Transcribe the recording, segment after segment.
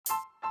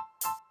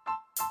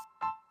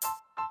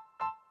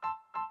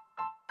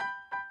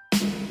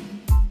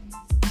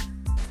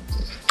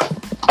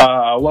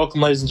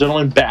Welcome, ladies and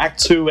gentlemen, back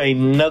to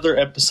another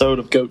episode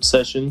of GOAT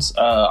Sessions.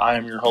 I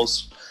am your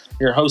host,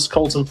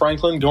 Colton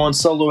Franklin, going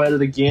solo at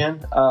it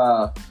again.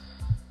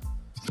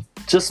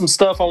 Just some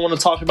stuff I want to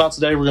talk about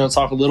today. We're going to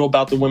talk a little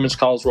about the Women's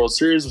College World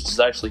Series, which is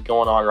actually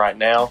going on right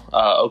now.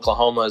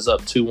 Oklahoma is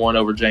up 2-1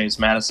 over James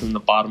Madison in the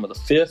bottom of the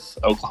fifth.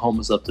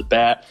 Oklahoma's up to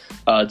bat.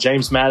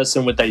 James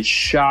Madison with a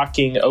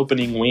shocking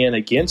opening win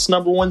against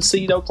number one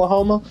seed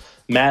Oklahoma.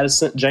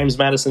 James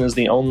Madison is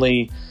the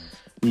only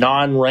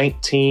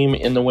non-ranked team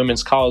in the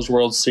Women's College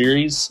World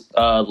Series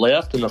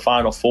left in the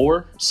Final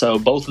Four. So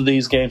both of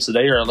these games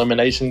today are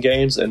elimination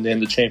games, and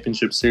then the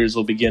championship series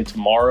will begin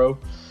tomorrow.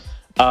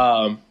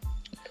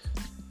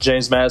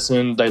 James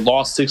Madison, they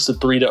lost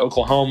 6-3 to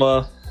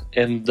Oklahoma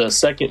in the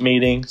second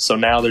meeting, so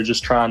now they're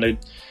just trying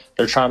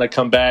to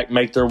come back,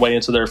 make their way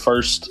into their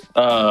first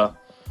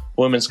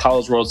Women's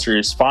College World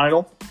Series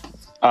final.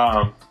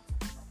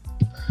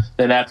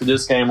 Then after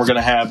this game, we're going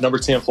to have number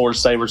 10 Florida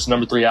State versus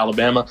number 3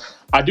 Alabama.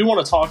 I do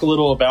want to talk a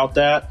little about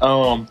that.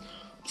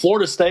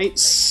 Florida State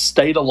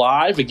stayed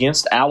alive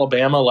against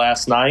Alabama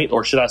last night,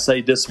 or should I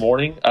say this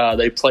morning.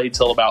 They played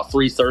till about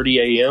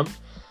 3:30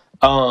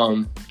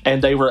 a.m.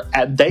 And they were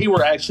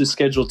actually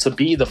scheduled to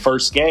be the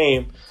first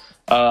game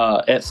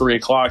at 3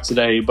 o'clock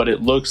today, but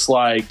it looks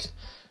like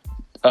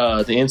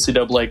the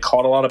NCAA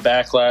caught a lot of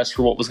backlash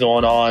for what was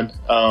going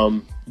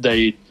on.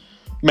 They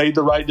made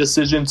the right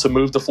decision to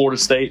move the Florida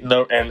State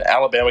and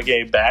Alabama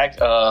game back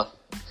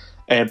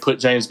and put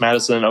James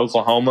Madison and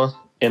Oklahoma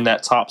in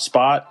that top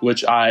spot,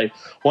 which I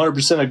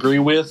 100% agree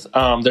with.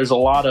 There's a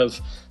lot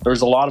of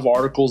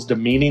articles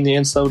demeaning the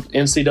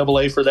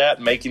NCAA for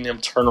that, making them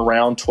turn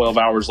around 12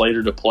 hours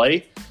later to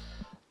play.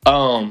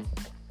 But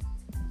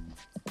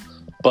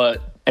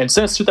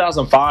since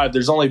 2005,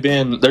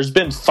 there's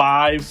been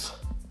five.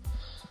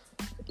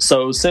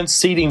 So since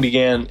seeding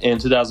began in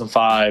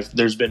 2005,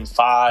 there's been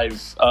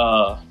five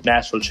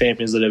national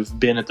champions that have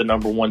been at the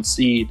number one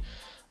seed.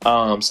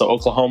 So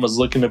Oklahoma's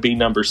looking to be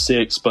number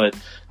 6, but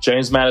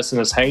James Madison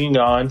is hanging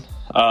on.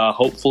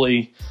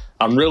 Hopefully,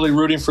 I'm really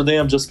rooting for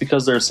them just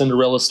because they're a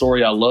Cinderella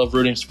story. I love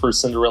rooting for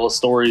Cinderella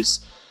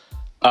stories.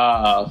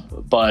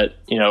 But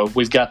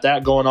we've got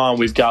that going on.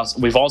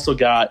 We've also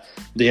got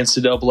the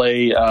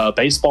NCAA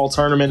baseball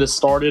tournament has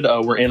started.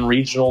 We're in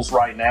regionals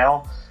right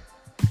now.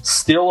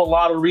 Still a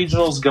lot of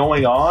regionals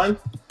going on.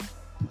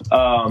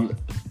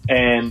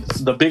 And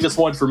the biggest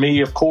one for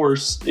me, of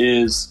course,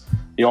 is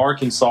the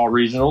Arkansas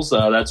regionals.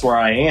 That's where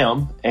I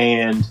am.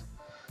 And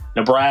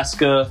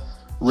Nebraska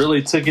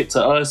really took it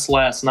to us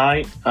last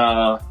night,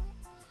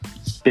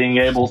 being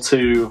able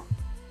to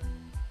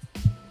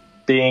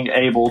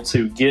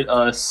get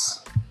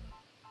us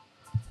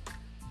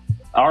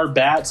our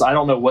bats. I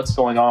don't know what's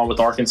going on with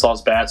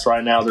Arkansas's bats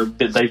right now.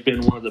 They've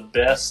been one of the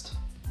best.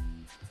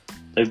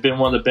 They've been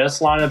one of the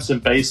best lineups in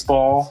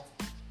baseball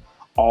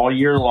all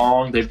year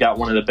long. They've got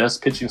one of the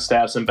best pitching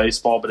staffs in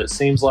baseball, but it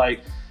seems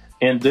like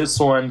in this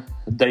one,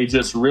 they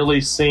just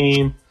really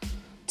seem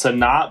to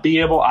not be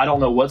able – I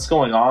don't know what's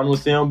going on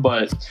with them,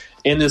 but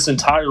in this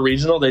entire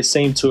regional, they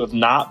seem to have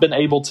not been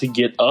able to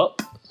get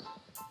up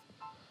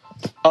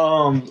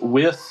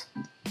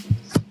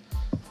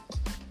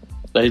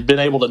they haven't been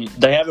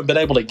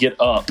able to get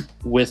up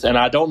with, and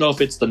I don't know if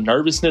it's the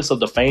nervousness of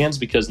the fans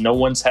because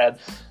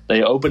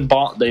they opened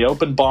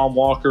Baum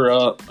Walker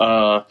up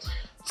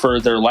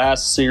for their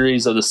last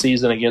series of the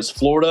season against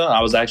Florida.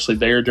 I was actually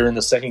there during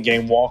the second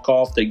game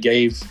walk-off that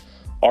gave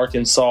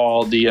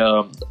Arkansas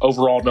the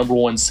overall number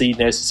one seed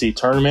in the SEC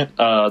tournament.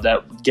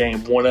 That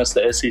game won us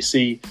the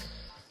SEC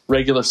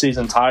regular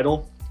season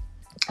title.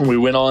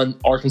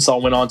 Arkansas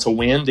went on to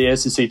win the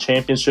SEC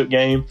championship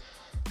game,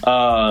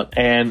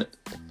 and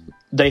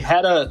they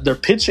had the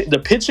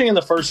pitching in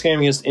the first game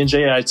against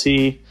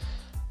NJIT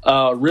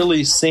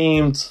really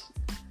seemed,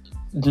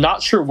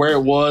 not sure where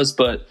it was,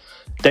 but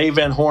Dave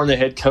Van Horn, the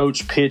head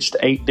coach, pitched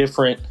eight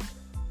different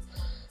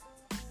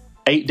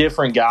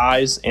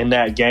guys in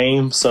that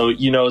game. So,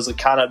 it's a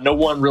kind of no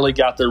one really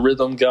got their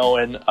rhythm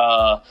going.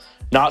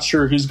 Not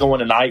sure who's going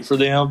tonight for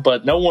them,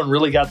 but no one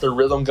really got their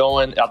rhythm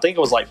going. I think it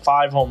was like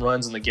 5 home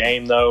runs in the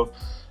game, though.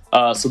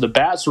 So the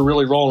bats were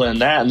really rolling in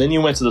that. And then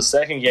you went to the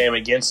second game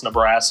against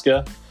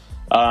Nebraska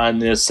in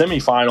the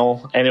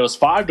semifinal, and it was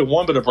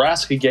 5-1, but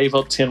Nebraska gave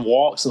up 10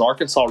 walks, and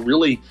Arkansas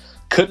really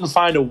couldn't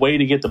find a way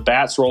to get the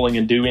bats rolling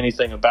and do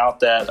anything about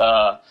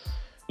that.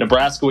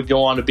 Nebraska would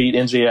go on to beat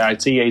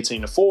NJIT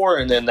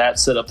 18-4, and then that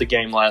set up the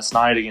game last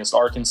night against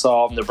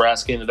Arkansas.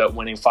 Nebraska ended up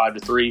winning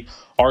 5-3.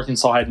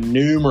 Arkansas had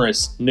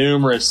numerous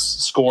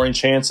scoring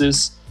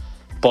chances,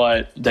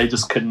 but they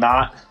just could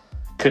not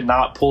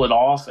pull it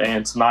off.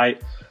 And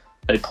tonight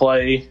they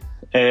play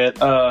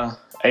at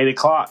 8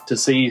 o'clock to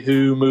see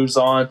who moves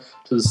on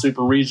to the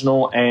Super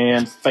Regional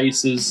and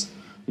faces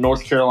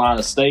North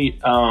Carolina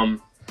State.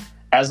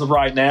 As of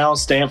right now,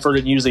 Stanford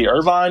and UC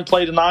Irvine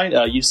play tonight.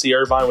 UC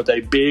Irvine with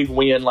a big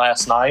win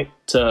last night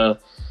to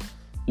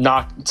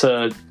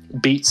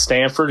beat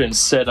Stanford and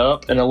set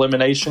up an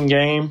elimination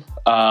game.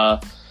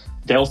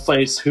 They'll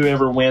face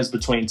whoever wins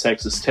between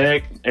Texas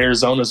Tech.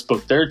 Arizona's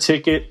booked their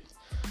ticket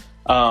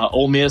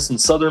Ole Miss and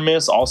Southern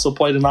Miss also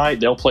play tonight.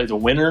 They'll play the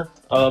winner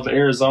of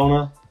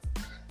Arizona.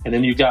 And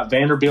then you've got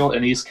Vanderbilt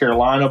and East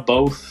Carolina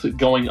both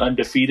going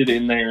undefeated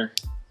in their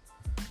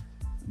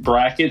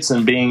brackets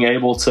and being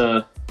able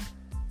to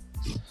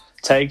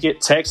take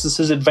it. Texas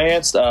is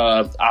advanced.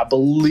 I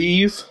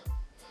believe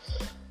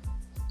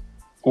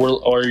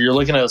you're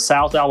looking at a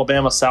South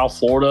Alabama, South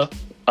Florida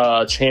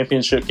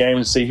championship game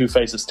to see who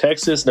faces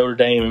Texas. Notre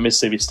Dame and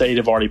Mississippi State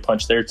have already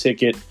punched their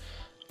ticket.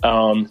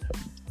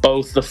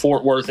 Both the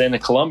Fort Worth and the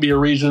Columbia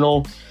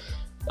Regional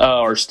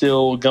are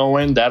still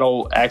going.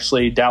 That'll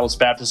actually, Dallas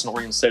Baptist and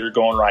Oregon State are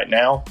going right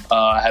now.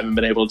 I haven't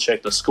been able to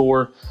check the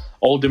score.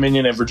 Old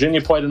Dominion and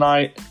Virginia play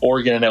tonight.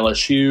 Oregon and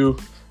LSU.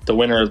 The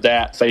winner of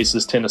that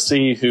faces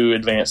Tennessee, who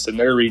advanced in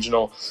their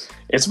regional.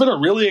 It's been a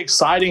really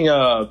exciting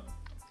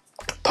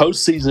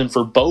postseason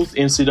for both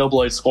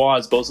NCAA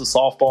squads, both the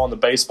softball and the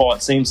baseball.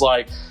 It seems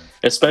like,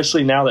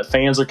 especially now that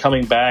fans are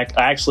coming back.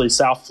 Actually,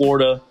 South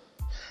Florida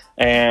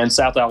and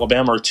South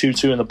Alabama are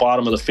 2-2 in the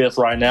bottom of the fifth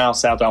right now.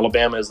 South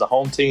Alabama is the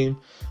home team.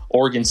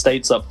 Oregon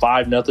State's up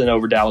 5-0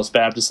 over Dallas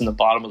Baptist in the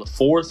bottom of the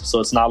fourth, so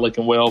it's not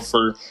looking well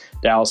for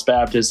Dallas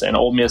Baptist. And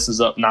Ole Miss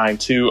is up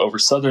 9-2 over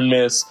Southern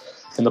Miss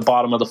in the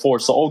bottom of the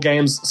fourth. So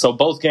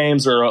both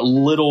games are a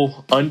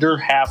little under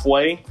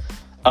halfway,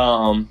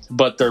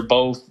 but they're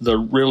both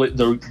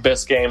the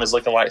best game is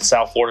looking like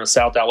South Florida and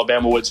South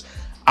Alabama, which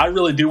I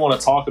really do want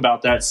to talk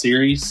about that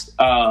series.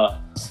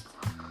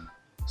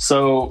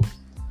 So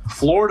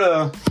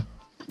Florida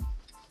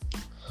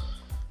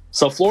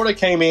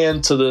came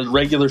into the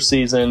regular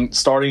season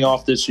starting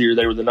off this year.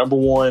 They were the number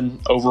one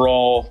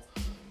overall,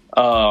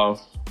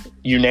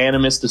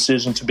 unanimous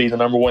decision to be the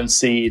number one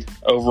seed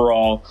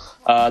overall.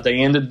 They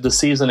ended the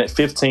season at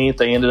 15th.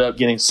 They ended up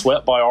getting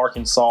swept by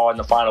Arkansas in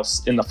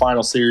the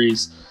final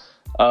series.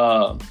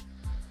 And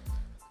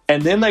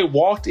then they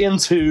walked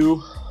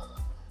into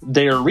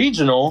their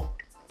regional.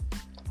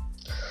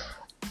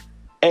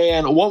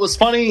 And what was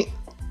funny,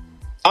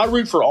 I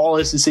root for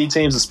all SEC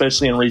teams,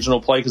 especially in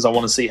regional play, because I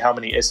want to see how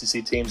many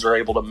SEC teams are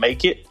able to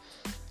make it.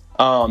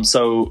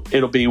 So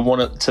today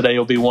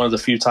will be one of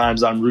the few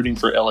times I'm rooting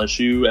for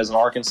LSU as an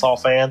Arkansas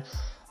fan.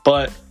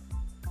 But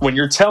when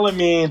you're telling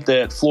me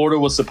that Florida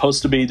was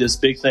supposed to be this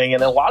big thing,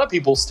 and a lot of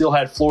people still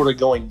had Florida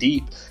going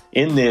deep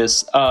in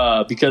this,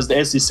 because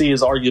the SEC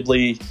is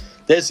arguably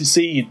the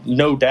SEC,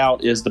 no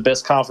doubt, is the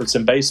best conference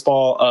in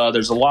baseball.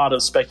 There's a lot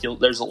of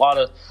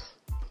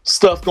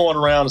stuff going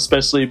around,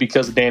 especially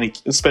because of Danny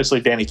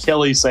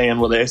Kelly saying,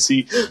 well, the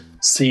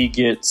SEC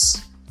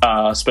gets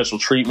special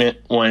treatment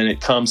when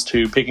it comes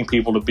to picking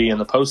people to be in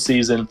the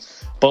postseason.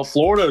 But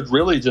Florida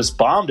really just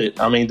bombed it.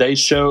 I mean,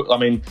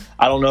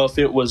 I don't know if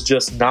it was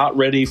just not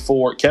ready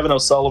for Kevin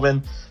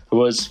O'Sullivan, who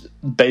was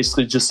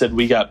basically just said,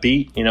 we got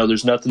beat.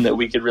 There's nothing that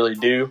we could really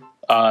do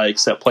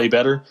except play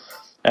better.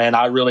 And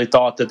I really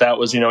thought that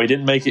was, he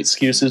didn't make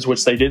excuses,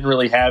 which they didn't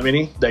really have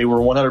any. They were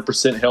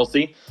 100%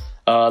 healthy.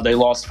 They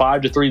lost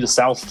 5-3 to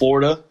South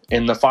Florida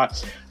in the five.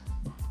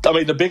 I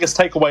mean, the biggest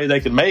takeaway they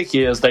can make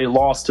is they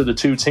lost to the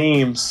two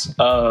teams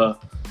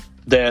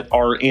that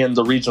are in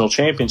the regional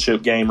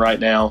championship game right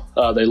now.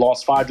 They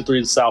lost 5-3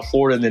 to South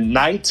Florida, and then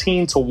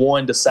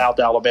 19-1 to South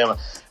Alabama.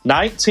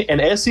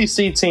 An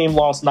SEC team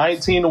lost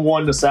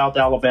 19-1 to South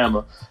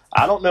Alabama.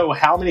 I don't know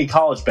how many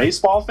college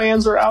baseball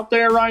fans are out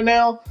there right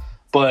now,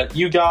 but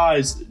you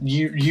guys,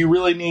 you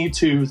really need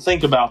to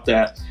think about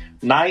that.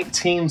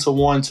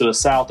 19-1 to a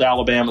South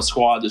Alabama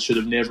squad that should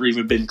have never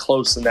even been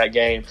close in that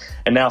game.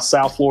 And now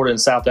South Florida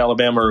and South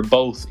Alabama are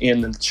both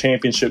in the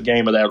championship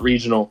game of that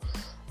regional.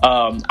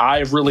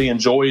 I've really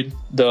enjoyed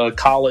the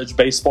college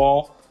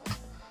baseball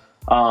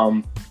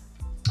stuff,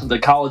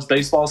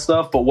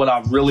 but what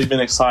I've really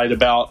been excited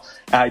about,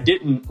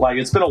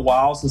 it's been a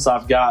while since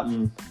I've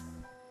gotten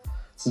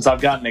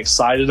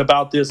excited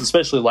about this,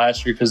 especially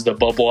last year because the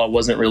bubble, I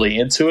wasn't really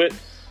into it.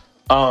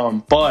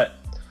 But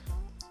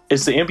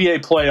it's the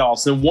NBA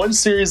playoffs. And one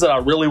series that I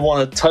really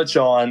want to touch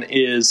on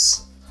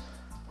is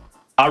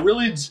I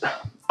really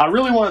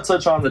want to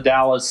touch on the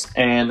Dallas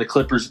and the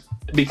Clippers,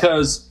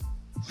 because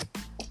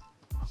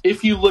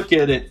if you look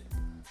at it,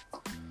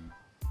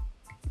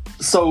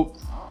 so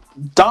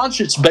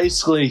Doncic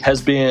basically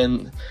has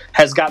gotten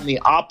the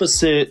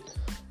opposite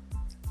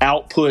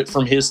output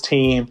from his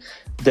team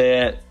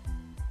that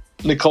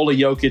Nikola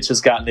Jokic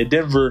has gotten at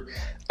Denver.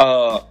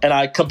 And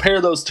I compare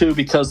those two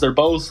because they're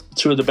both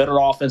two of the better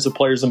offensive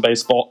players in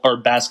baseball or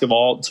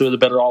basketball, two of the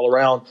better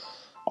all-around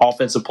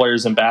offensive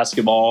players in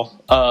basketball.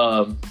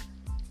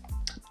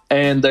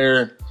 And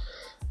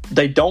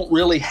they don't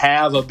really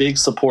have a big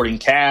supporting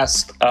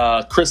cast.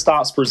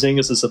 Kristaps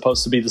Porzingis is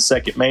supposed to be the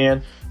second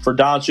man for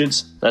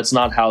Doncic. That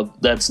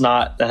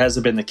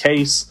hasn't been the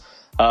case.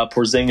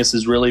 Porzingis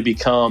has really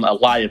become a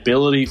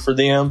liability for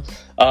them.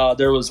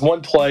 There was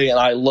one play, and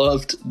I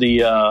loved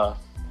the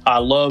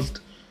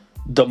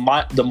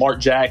Mark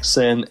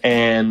Jackson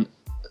and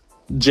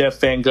Jeff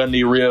Van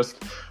Gundy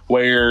rift,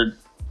 where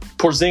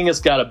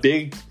Porzingis got a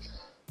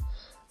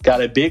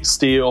big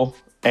steal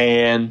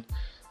and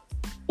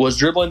was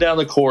dribbling down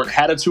the court,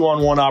 had a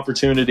 2-on-1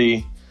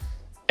 opportunity,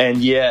 and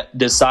yet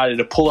decided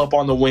to pull up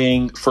on the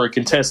wing for a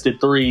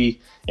contested three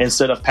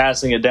instead of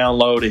passing it down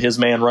low to his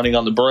man running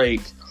on the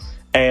break.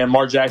 And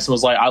Mark Jackson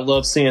was like, I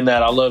love seeing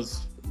that. I love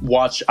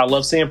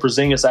seeing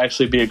Porzingis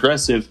actually be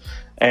aggressive.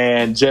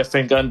 And Jeff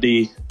Van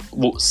Gundy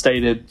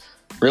stated,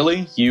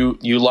 really? You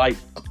like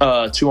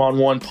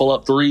 2-on-1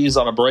 pull-up threes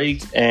on a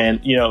break? And,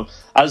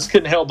 I just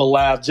couldn't help but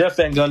laugh. Jeff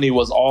Van Gundy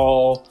was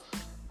all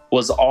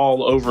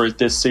over it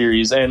this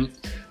series. And,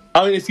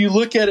 I mean, if you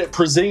look at it,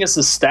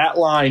 Porzingis' stat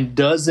line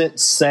doesn't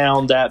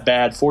sound that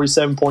bad.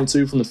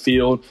 47.2 from the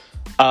field.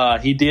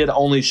 He did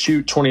only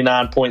shoot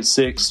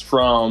 29.6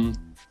 from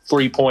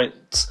 3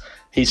 points.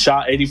 He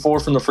shot 84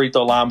 from the free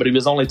throw line, but he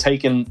was only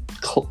taking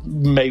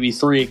maybe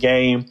 3 a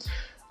game.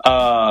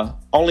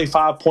 Only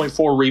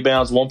 5.4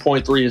 rebounds,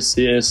 1.3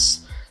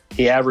 assists.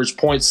 He averaged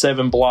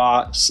 0.7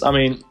 blocks. I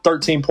mean,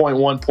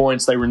 13.1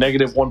 points. They were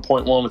negative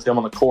 1.1 with him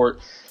on the court.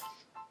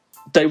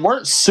 They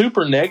weren't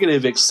super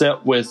negative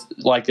except with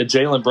like a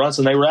Jalen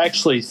Brunson. They were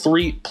actually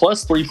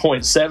plus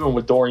 3.7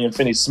 with Dorian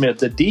Finney-Smith.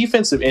 The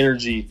defensive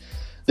energy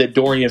that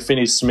Dorian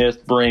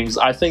Finney-Smith brings,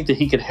 I think that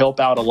he could help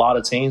out a lot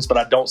of teams, but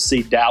I don't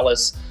see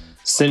Dallas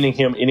sending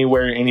him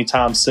anywhere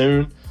anytime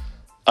soon.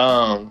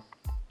 But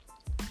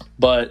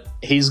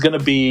he's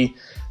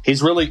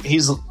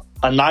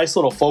a nice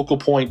little focal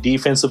point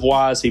defensive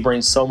wise. He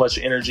brings so much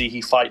energy.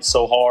 He fights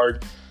so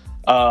hard.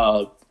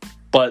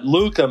 But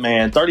Luka,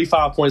 man,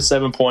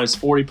 35.7 points,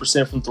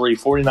 40% from three,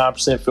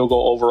 49% field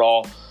goal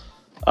overall.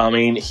 I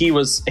mean, he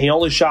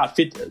only shot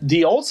 50.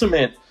 Their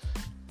ultimate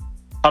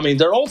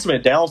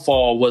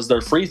downfall was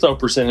their free throw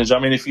percentage. I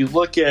mean, if you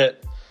look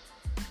at,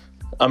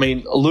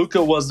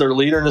 Luka was their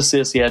leader in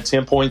assists. He had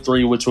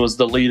 10.3, which was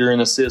the leader in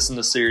assists in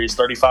the series.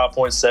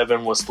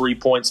 35.7 was 3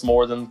 points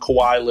more than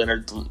Kawhi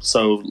Leonard,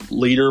 so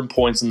leader in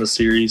points in the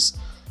series.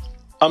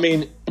 I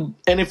mean,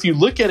 and if you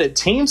look at it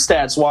team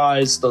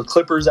stats-wise, the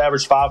Clippers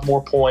averaged 5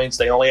 more points.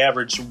 They only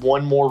averaged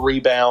 1 more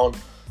rebound.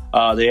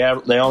 They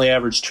only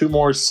averaged 2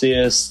 more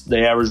assists.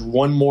 They averaged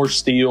 1 more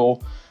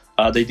steal.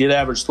 They did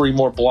average 3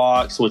 more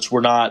blocks, which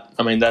were not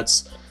 –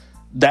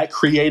 that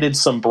created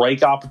some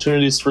break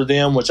opportunities for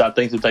them, which I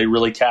think that they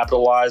really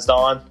capitalized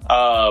on.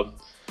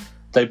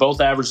 They both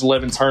averaged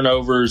 11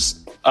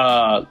 turnovers.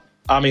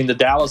 The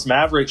Dallas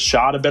Mavericks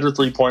shot a better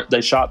three-point.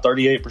 They shot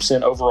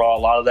 38% overall,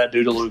 a lot of that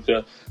due to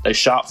Luka. They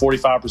shot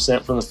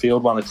 45% from the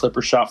field, while the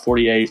Clippers shot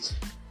 48%.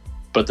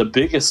 But the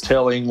biggest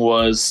telling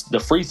was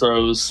the free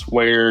throws,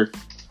 where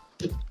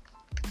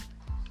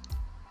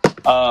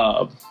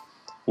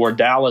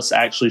Dallas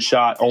actually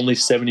shot only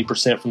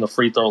 70% from the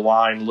free throw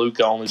line,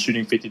 Luka only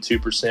shooting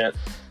 52%.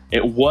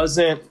 It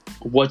wasn't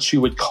what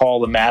you would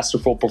call a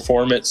masterful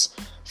performance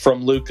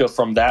from Luka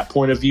from that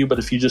point of view, but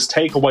if you just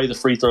take away the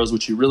free throws,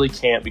 which you really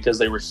can't because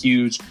they were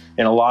huge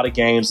in a lot of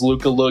games,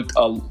 Luka looked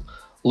a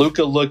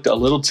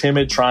little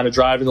timid trying to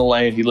drive in the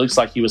lane. He looks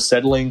like he was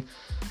settling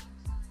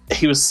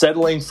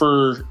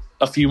for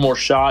a few more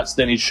shots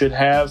than he should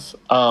have.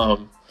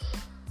 And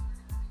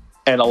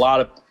a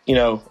lot of,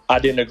 I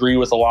didn't agree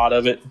with a lot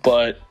of it,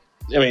 but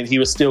he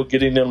was still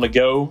getting them to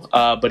go.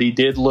 But he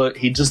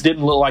just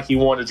didn't look like he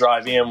wanted to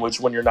drive in, which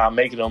when you're not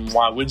making them,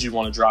 why would you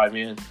want to drive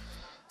in?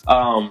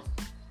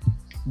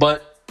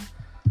 But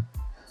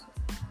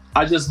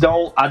I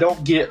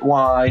don't get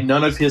why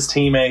none of his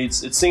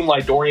teammates, it seemed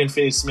like Dorian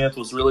Finney-Smith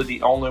was really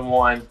the only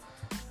one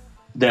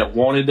that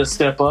wanted to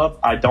step up.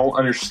 I don't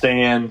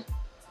understand.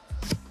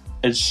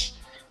 If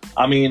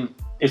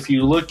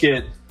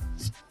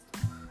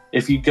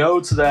you go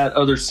to that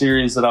other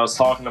series that I was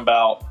talking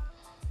about,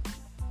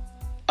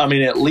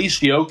 at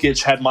least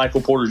Jokic had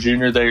Michael Porter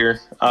Jr. there.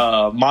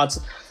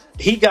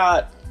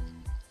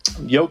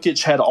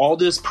 Jokic had all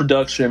this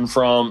production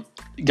from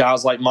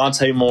guys like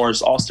Monte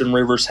Morris. Austin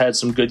Rivers had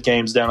some good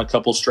games down a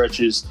couple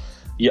stretches.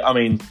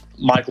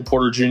 Michael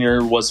Porter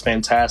Jr. was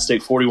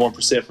fantastic.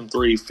 41% from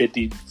three,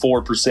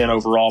 54%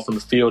 overall from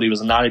the field. He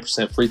was a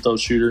 90% free throw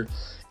shooter,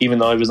 even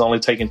though he was only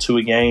taking 2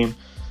 a game.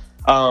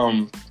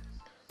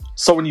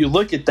 So when you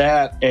look at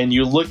that and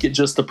you look at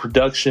just the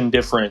production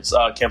difference,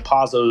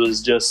 Campazzo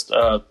is just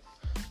a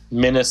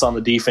menace on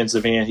the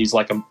defensive end. He's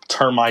like a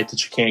termite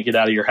that you can't get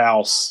out of your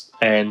house,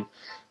 and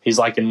he's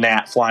like a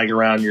gnat flying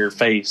around your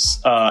face.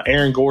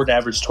 Aaron Gordon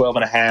averaged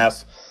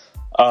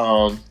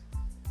 12.5.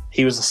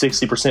 He was a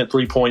 60%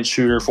 three-point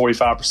shooter,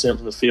 45%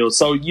 from the field.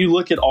 So you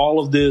look at all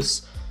of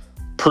this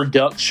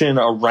production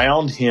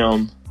around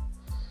him,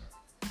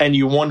 and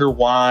you wonder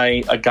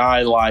why a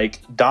guy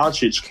like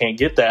Doncic can't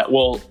get that.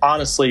 Well,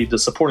 honestly, the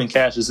supporting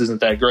cast just isn't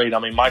that great.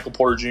 Michael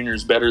Porter Jr.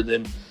 is better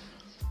than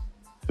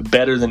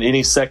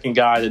any second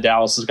guy that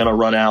Dallas is going to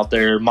run out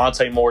there.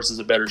 Monte Morris is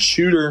a better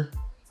shooter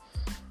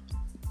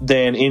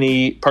than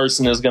any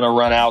person is going to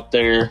run out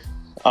there.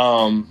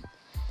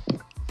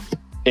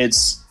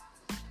 It's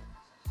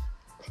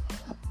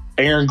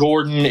Aaron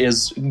Gordon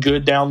is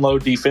good down low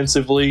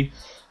defensively.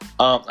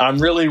 I'm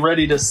really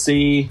ready to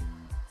see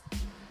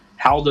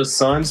how the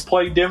Suns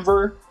play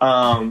Denver.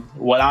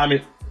 What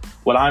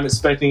I'm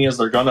expecting is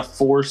they're going to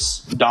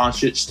force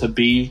Doncic to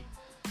be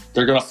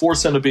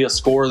a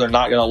scorer. They're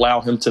not going to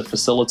allow him to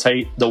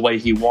facilitate the way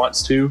he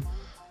wants to.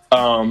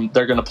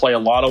 They're going to play a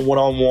lot of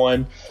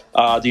one-on-one.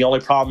 The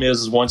only problem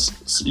is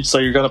so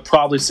you're going to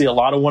probably see a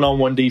lot of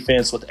one-on-one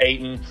defense with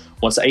Ayton.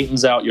 Once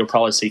Ayton's out, you'll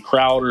probably see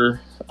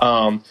Crowder.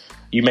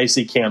 You may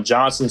see Cam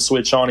Johnson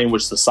switch on him,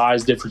 which the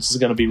size difference is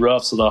going to be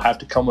rough, so they'll have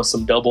to come with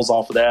some doubles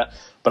off of that.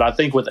 But I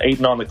think with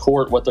Ayton on the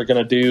court, what they're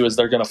going to do is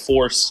they're going to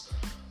force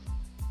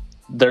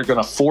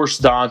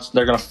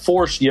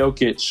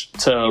Jokic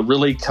to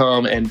really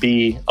come and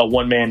be a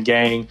one-man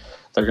gang.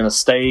 They're going to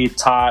stay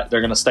tight.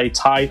 They're going to stay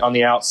tight on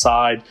the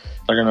outside.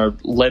 They're going to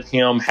let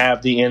him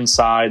have the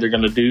inside. They're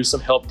going to do some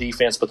help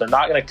defense, but they're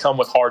not going to come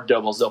with hard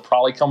doubles. They'll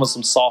probably come with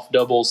some soft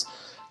doubles,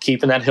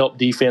 keeping that help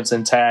defense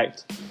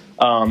intact,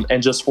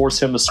 and just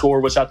force him to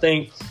score, which I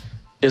think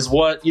is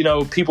what,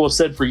 people have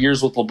said for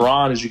years with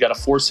LeBron is you got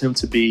to force him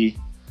to be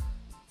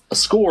a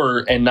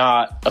scorer and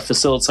not a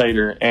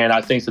facilitator. And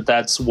I think that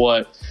that's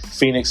what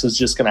Phoenix is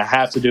just going to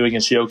have to do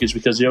against Jokic,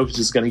 because Jokic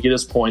is going to get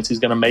his points. He's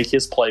going to make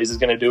his plays. He's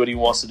going to do what he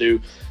wants to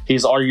do.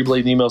 He's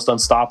arguably the most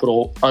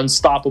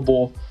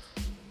unstoppable.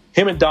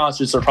 Him and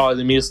Doncic are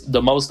probably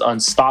the most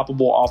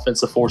unstoppable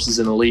offensive forces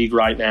in the league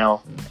right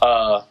now,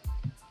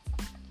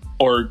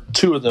 or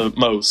two of the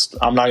most.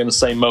 I'm not going to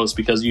say most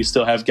because you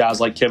still have guys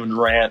like Kevin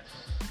Durant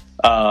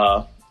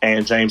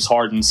and James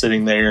Harden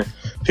sitting there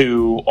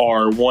who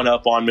are one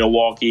up on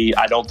Milwaukee.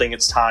 I don't think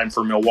it's time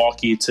for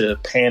Milwaukee to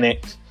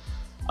panic.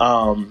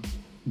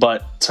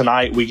 But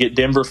tonight we get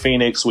Denver,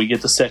 Phoenix. We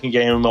get the second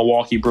game of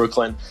Milwaukee,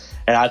 Brooklyn.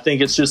 And I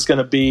think it's just going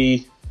to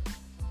be,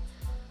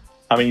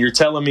 you're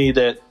telling me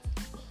that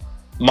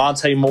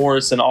Monte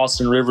Morris and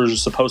Austin Rivers are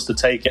supposed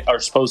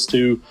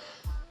to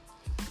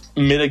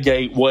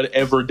mitigate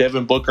whatever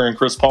Devin Booker and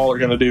Chris Paul are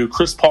going to do.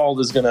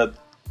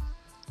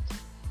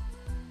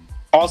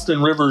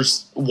 Austin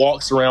Rivers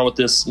walks around with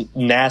this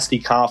nasty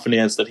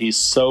confidence that he's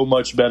so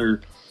much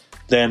better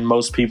than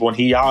most people, and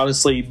he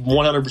honestly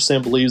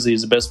 100% believes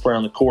he's the best player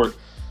on the court.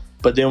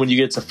 But then when you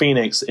get to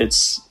Phoenix,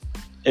 it's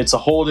a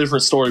whole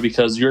different story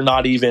because you're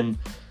not even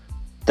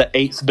the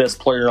 8th best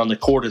player on the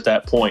court at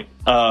that point.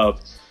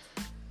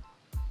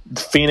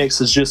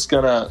 Phoenix is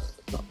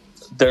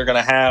they're going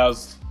to have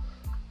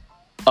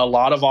a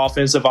lot of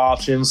offensive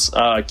options.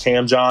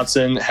 Cam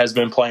Johnson has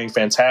been playing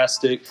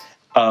fantastic.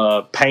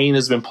 Payne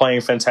has been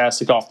playing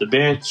fantastic off the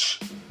bench.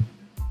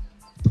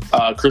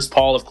 Chris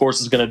Paul, of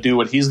course, is going to do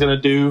what he's going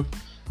to do,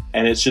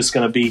 and it's just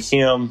going to be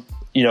him,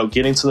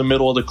 getting to the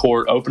middle of the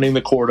court, opening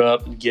the court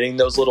up, getting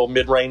those little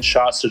mid-range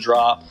shots to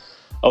drop,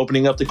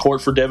 opening up the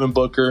court for Devin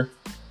Booker,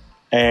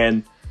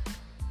 and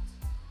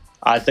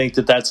I think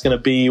that that's going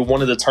to be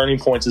one of the turning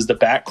points is the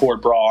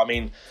backcourt brawl.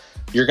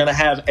 You're going to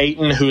have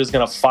Ayton, who is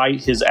going to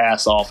fight his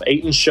ass off.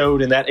 Ayton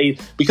showed in that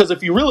because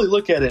if you really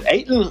look at it,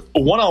 Ayton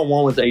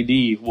one-on-one with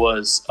AD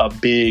was a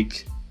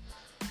big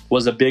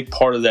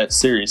part of that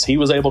series. He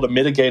was able to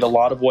mitigate a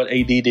lot of what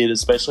AD did,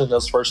 especially in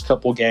those first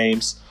couple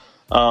games.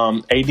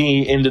 AD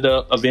ended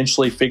up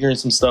eventually figuring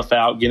some stuff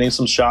out, getting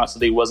some shots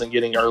that he wasn't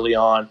getting early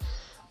on.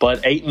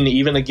 But Ayton,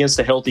 even against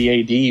a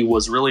healthy AD,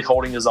 was really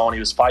holding his own. He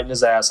was fighting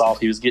his ass off.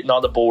 He was getting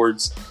on the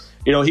boards.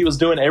 He was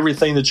doing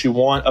everything that you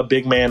want a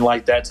big man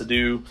like that to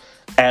do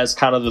as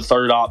kind of the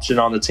third option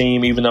on the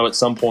team, even though at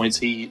some points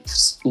he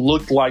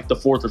looked like the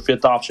 4th or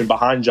 5th option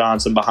behind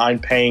Johnson,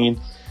 behind Payne,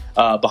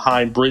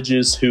 behind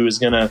Bridges, who is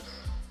going to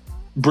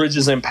 –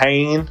 Bridges,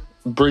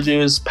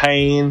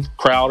 Payne,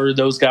 Crowder,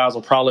 those guys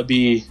will probably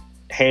be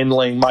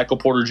handling Michael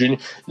Porter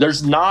Jr.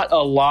 There's not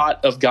a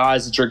lot of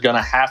guys that you're going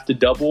to have to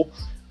double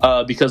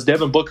because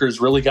Devin Booker has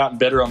really gotten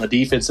better on the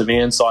defensive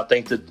end, so I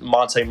think that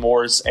Monte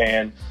Morris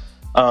and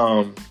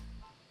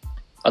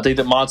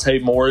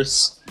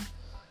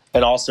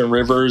Austin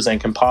Rivers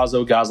and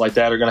Campazzo, guys like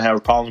that, are going to have a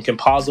problem.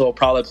 Campazzo will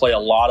probably play a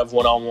lot of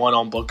one-on-one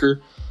on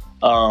Booker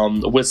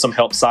with some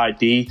help side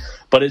D.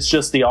 But it's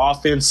just the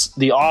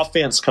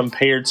offense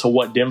compared to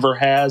what Denver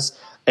has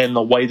and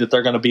the way that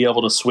they're going to be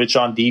able to switch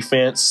on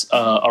defense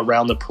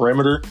around the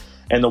perimeter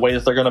and the way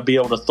that they're going to be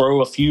able to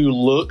throw a few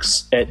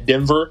looks at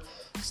Denver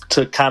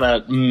to kind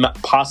of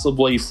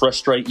possibly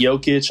frustrate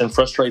Jokic and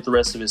frustrate the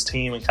rest of his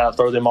team and kind of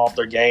throw them off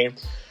their game.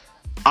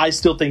 I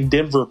still think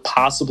Denver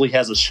possibly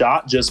has a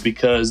shot just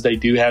because they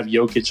do have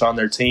Jokic on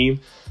their team.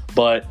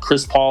 But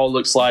Chris Paul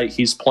looks like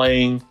he's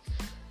playing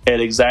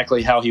at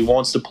exactly how he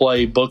wants to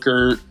play.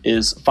 Booker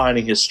is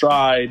finding his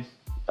stride.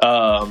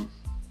 And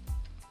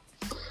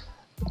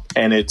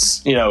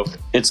it's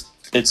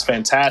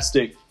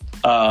fantastic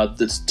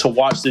to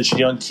watch this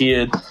young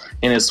kid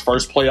in his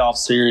first playoff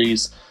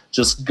series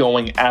just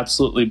going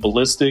absolutely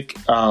ballistic.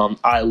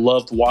 I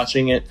loved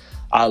watching it.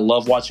 I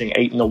love watching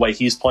Ayton the way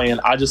he's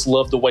playing. I just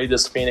love the way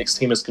this Phoenix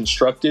team is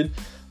constructed.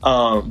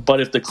 But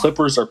if the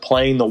Clippers are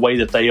playing the way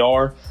that they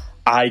are,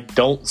 I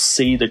don't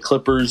see the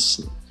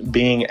Clippers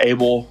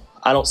I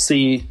don't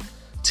see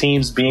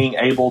teams being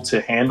able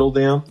to handle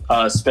them,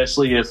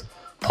 especially if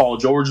Paul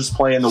George is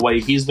playing the way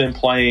he's been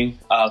playing.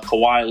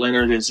 Kawhi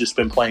Leonard has just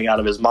been playing out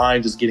of his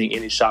mind, just getting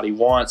any shot he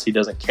wants. He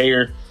doesn't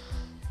care.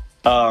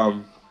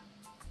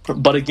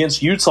 But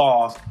against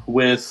Utah,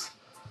 with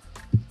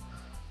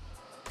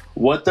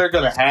what they're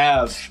going to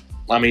have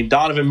I mean,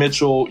 Donovan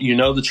Mitchell, you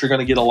know that you're going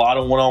to get a lot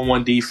of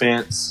one-on-one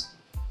defense.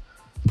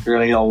 You're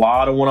going to get a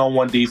lot of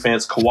one-on-one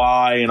defense.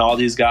 Kawhi and all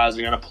these guys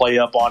are going to play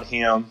up on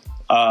him.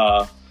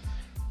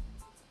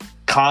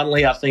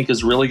 Conley, I think,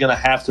 is really going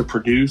to have to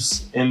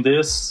produce in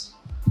this.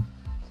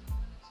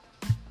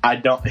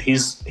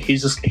 He's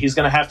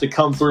going to have to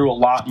come through a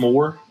lot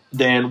more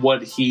than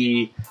what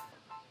he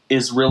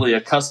is really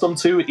accustomed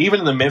to. Even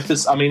in the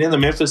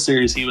Memphis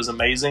series, he was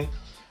amazing,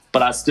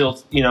 but I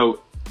still,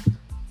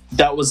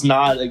 that was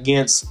not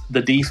against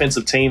the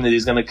defensive team that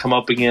he's going to come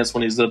up against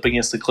when he's up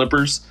against the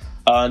Clippers.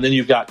 And then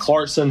you've got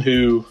Clarkson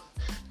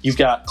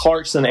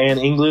and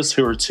Ingles,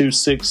 who are 2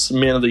 6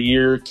 Men of the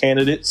Year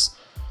candidates.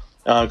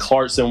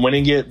 Clarkson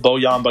winning it,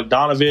 Bojan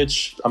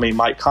Bogdanovic,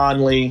 Mike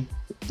Conley,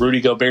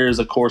 Rudy Gobert is,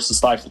 of course, the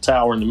Stifle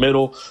Tower in the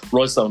middle.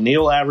 Royce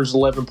O'Neal averaged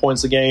 11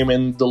 points a game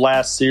in the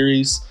last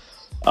series.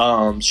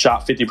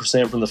 Shot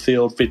 50% from the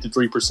field,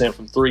 53%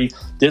 from three.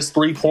 This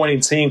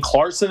three-pointing team,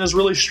 Clarkson is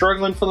really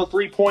struggling from the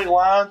three-point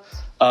line.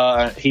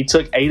 He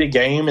took 8 a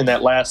game in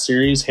that last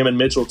series. Him and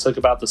Mitchell took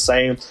about the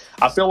same.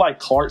 I feel like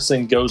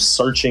Clarkson goes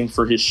searching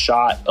for his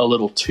shot a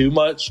little too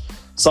much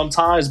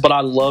sometimes, but I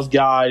like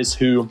guys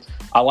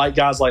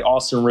like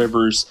Austin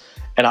Rivers,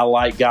 and I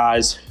like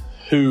guys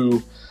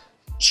who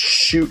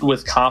shoot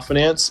with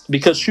confidence,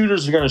 because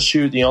shooters are going to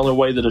shoot. The only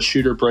way that a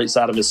shooter breaks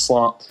out of his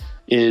slump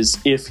is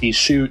if he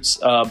shoots,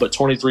 but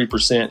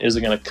 23%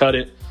 isn't going to cut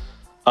it.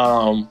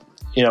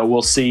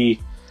 We'll see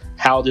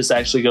how this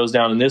actually goes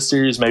down in this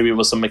series. Maybe it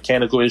was some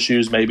mechanical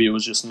issues. Maybe it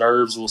was just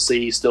nerves. We'll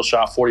see. He still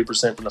shot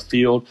 40% from the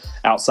field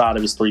outside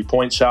of his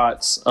three-point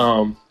shots.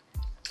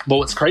 But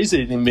what's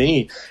crazy to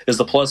me is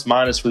the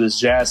plus-minus for this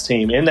Jazz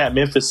team. In that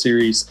Memphis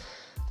series,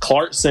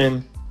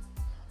 Clarkson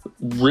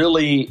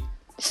really,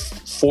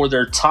 for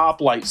their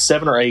top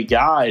 7 or 8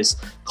 guys,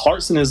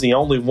 Clarkson is the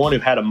only one who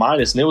had a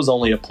minus, and it was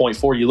only a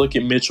 0.4. You look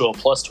at Mitchell,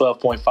 plus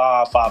 12.5,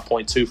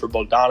 5.2 for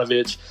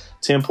Bogdanovic,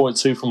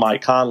 10.2 for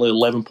Mike Conley,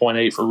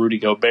 11.8 for Rudy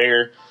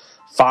Gobert,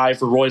 5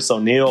 for Royce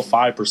O'Neal,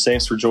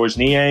 5% for George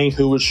Niang,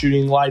 who was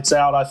shooting lights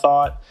out, I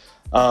thought.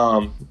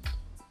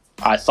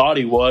 I thought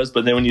he was,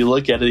 but then when you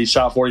look at it, he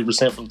shot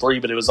 40% from three,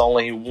 but it was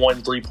only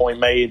 1 3-point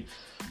made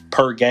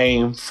per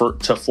game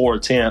to 4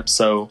 attempts.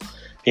 So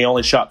he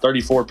only shot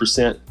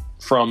 34%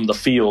 from the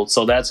field.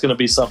 So that's going to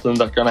be something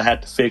they're going to have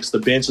to fix. The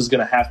bench is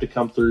going to have to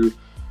come through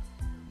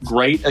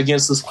great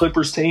against this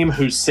Clippers team,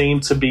 who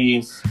seem to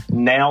be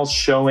now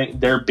showing,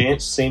 their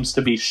bench seems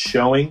to be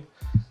showing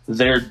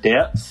their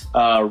depth.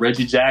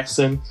 Reggie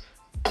Jackson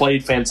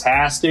played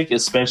fantastic,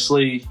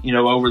 especially,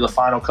 over the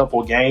final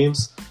couple of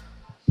games.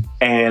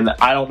 And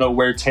I don't know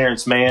where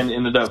Terrence Mann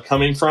ended up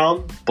coming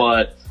from,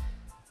 but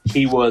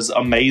he was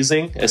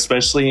amazing,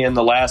 especially in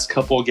the last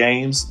couple of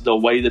games, the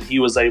way that he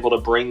was able to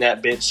bring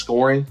that bench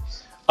scoring.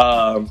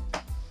 And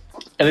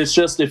it's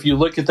just, if you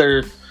look at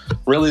their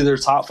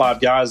top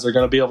 5 guys, they're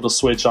going to be able to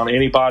switch on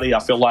anybody. I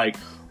feel like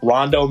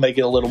Rondo may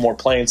get a little more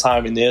playing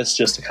time in this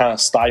just to kind of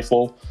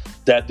stifle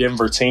that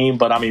Denver team.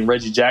 But,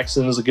 Reggie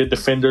Jackson is a good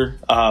defender.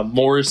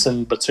 Morris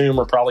and Batum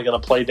are probably going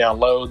to play down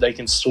low. They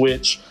can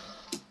switch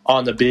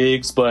on the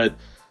bigs, but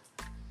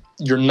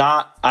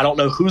I don't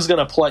know who's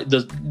going to play.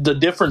 The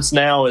difference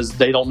now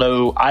is I don't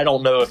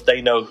know if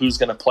they know who's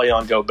going to play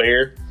on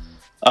Gobert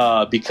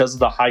because of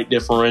the height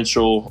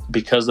differential,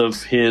 because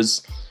of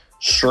his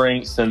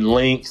strength and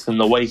length and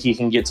the way he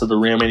can get to the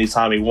rim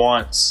anytime he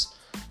wants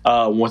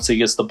once he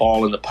gets the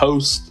ball in the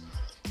post.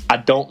 I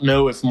don't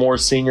know if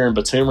Morris Sr. and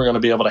Batum are going to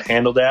be able to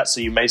handle that,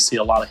 so you may see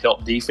a lot of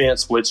help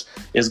defense, which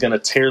is going to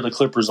tear the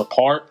Clippers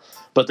apart.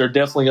 But they're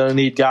definitely going to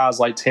need guys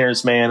like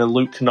Terrence Mann and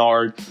Luke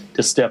Kennard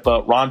to step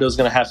up. Rondo's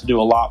going to have to do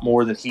a lot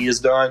more than he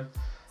has done.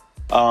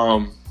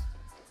 Only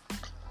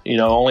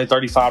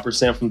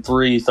 35% from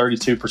three,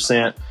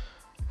 32%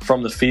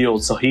 from the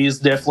field. So he's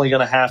definitely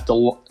going to have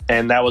to,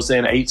 and that was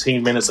in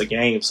 18 minutes a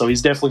game. So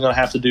he's definitely going to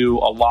have to do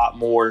a lot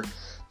more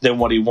than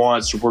what he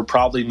wants. We're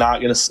probably not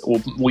going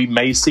to, we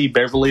may see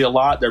Beverly a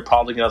lot. They're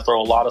probably going to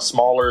throw a lot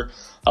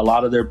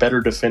of their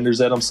better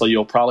defenders at him. So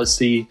you'll probably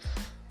see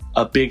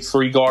a big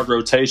 3-guard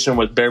rotation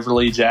with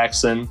Beverly,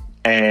 Jackson,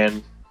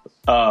 and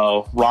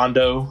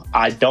Rondo.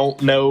 I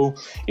don't know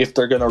if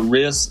they're going to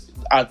risk.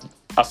 I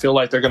feel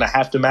like they're going to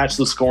have to match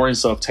the scoring.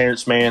 So if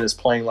Terrence Mann is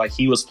playing like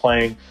he was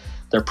playing,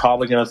 they're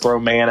probably going to throw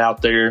Mann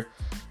out there,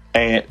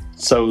 and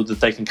so that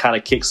they can kind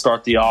of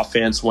kickstart the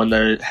offense when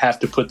they have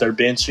to put their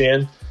bench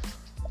in.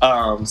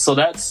 So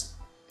that's,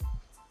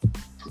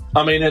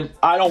 and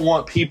I don't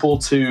want people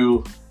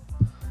to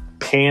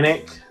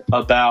panic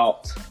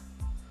about.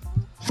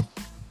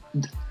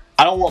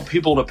 I don't want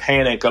people to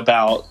panic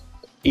about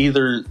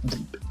either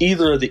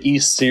of the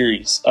East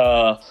series.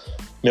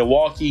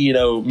 Milwaukee,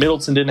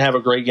 Middleton didn't have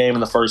a great game in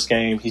the first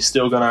game. He's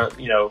still gonna,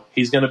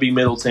 he's gonna be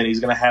Middleton. He's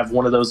gonna have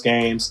one of those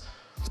games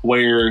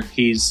where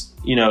he's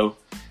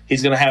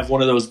gonna have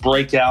one of those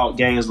breakout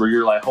games where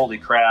you're like, holy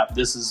crap,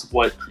 this is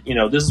what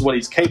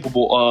he's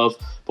capable of.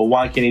 But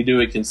why can't he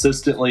do it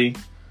consistently?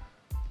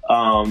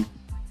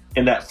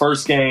 In that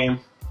first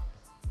game,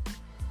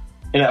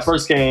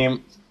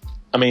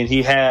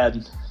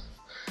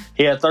 he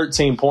He had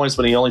 13 points,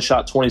 but he only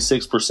shot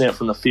 26%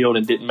 from the field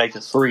and didn't make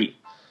a three.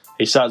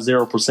 He shot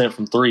 0%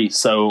 from three.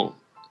 So,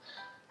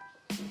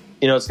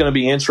 it's going to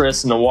be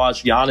interesting to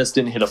watch. Giannis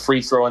didn't hit a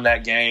free throw in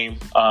that game.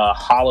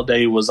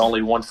 Holiday was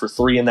only 1 for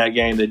 3 in that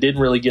game. They didn't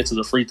really get to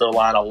the free throw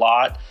line a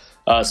lot,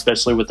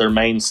 especially with their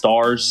main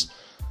stars.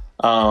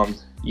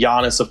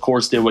 Giannis, of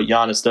course, did what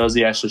Giannis does.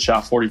 He actually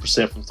shot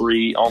 40% from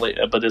three,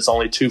 but it's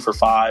only 2 for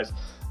 5.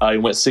 He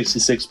went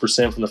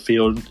 66% from the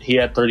field. He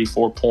had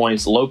 34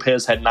 points.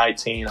 Lopez had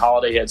 19.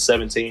 Holiday had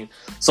 17.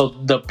 So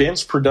the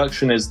bench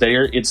production is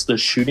there. It's the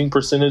shooting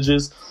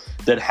percentages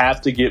that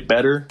have to get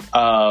better.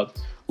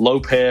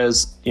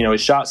 Lopez, he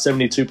shot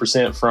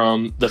 72%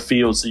 from the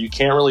field, so you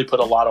can't really put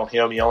a lot on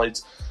him.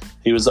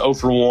 He was 0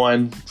 for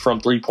 1 from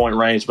three-point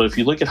range. But if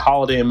you look at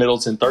Holiday and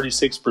Middleton,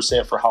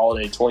 36% for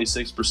Holiday,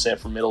 26%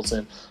 for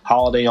Middleton.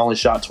 Holiday only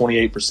shot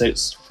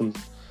 28% from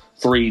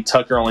three.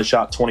 Tucker only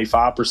shot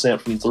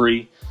 25% from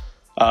three.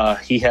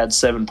 He had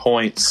 7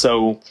 points.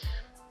 So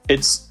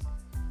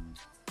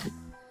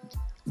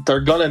they're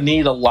going to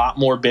need a lot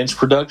more bench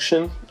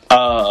production.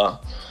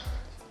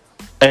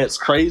 And it's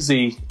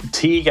crazy.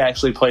 Teague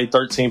actually played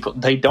 13.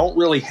 They don't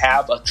really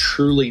have a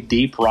truly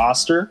deep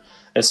roster,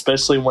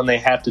 especially when they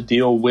have to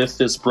deal with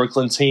this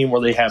Brooklyn team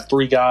where they have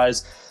 3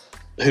 guys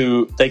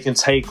who they can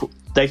take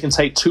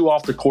 2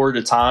 off the court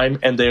at a time,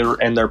 and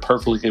they're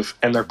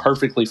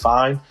perfectly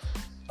fine.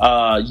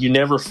 You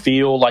never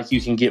feel like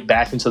you can get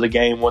back into the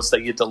game once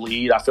they get the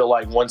lead. I feel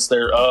like once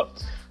they're up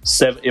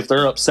if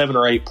they're up 7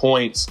 or 8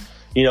 points,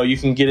 you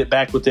can get it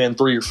back within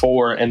 3 or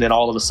 4, and then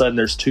all of a sudden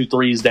there's 2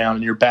 threes down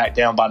and you're back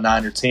down by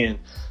 9 or 10.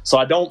 So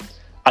I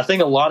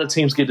think a lot of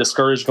teams get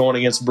discouraged going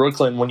against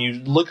Brooklyn. When you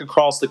look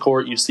across the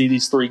court, you see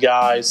these 3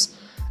 guys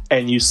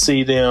and you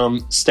see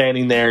them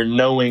standing there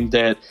knowing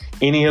that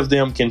any of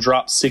them can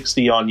drop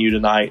 60 on you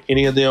tonight.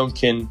 Any of them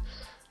can,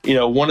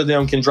 one of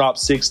them can drop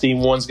 60,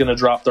 one's going to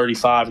drop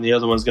 35, and the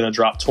other one's going to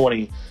drop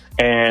 20.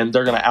 And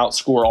they're going to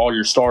outscore all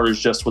your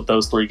starters just with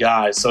those 3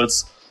 guys. So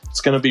it's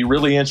going to be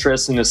really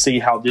interesting to see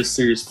how this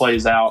series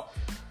plays out.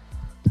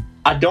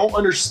 I don't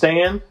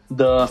understand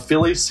the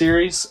Phillies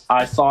series.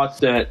 I thought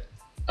that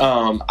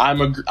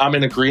I'm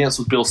in agreement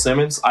with Bill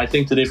Simmons. I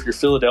think that if you're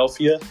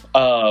Philadelphia,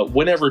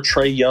 whenever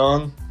Trae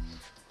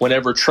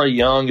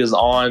Young is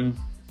on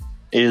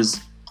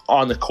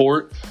the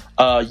court,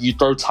 you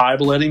throw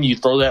Tybalt at him, you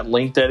throw that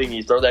length at him,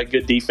 you throw that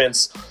good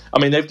defense. I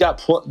mean, they've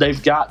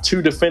got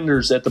 2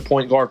 defenders at the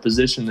point guard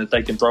position that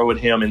they can throw at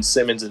him, and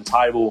Simmons and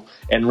Tybalt,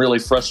 and really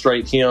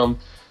frustrate him.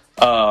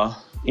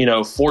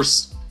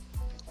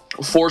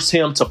 Force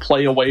him to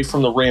play away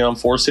from the rim,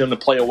 force him to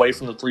play away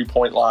from the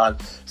 3-point line,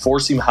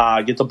 force him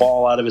high, get the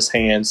ball out of his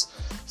hands,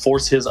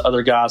 force his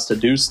other guys to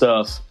do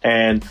stuff.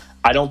 And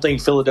I don't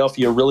think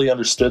Philadelphia really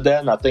understood that,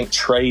 and I think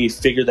Trae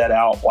figured that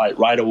out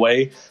right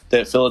away,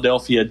 that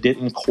Philadelphia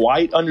didn't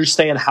quite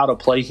understand how to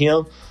play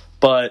him.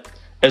 But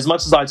as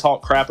much as I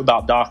talk crap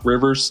about Doc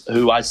Rivers,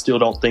 who I still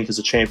don't think is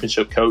a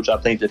championship coach, I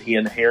think that he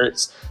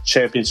inherits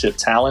championship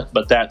talent,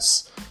 but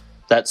that's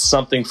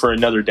something for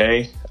another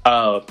day.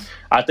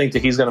 I think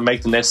that he's going to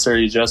make the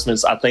necessary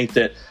adjustments. I think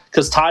that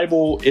because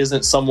Tybalt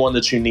isn't someone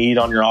that you need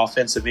on your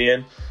offensive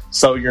end,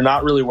 so you're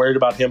not really worried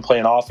about him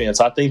playing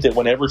offense. I think that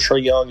whenever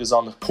Trae Young is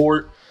on the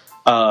court,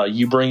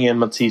 you bring in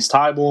Matisse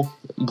Tybalt,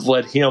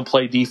 let him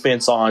play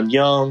defense on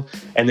Young,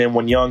 and then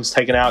when Young's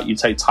taken out, you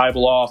take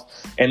Tybalt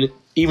off. And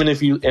even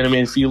if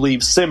you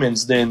leave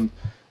Simmons, then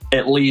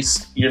at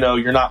least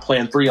you're not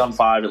playing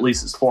 3-on-5. At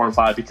least it's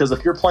 4-on-5, because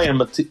if you're playing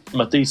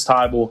Matisse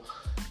Tybalt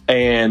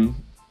and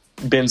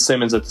Ben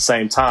Simmons at the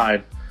same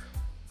time,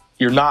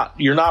 you're not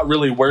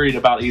really worried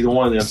about either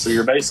one of them. So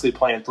you're basically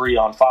playing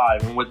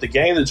 3-on-5. And with the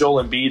game that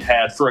Joel Embiid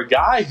had, for a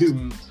guy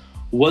who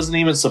wasn't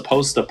even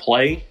supposed to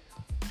play,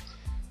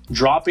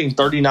 dropping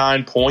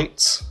 39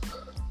 points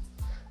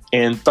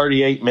in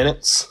 38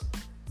 minutes.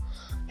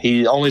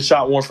 He only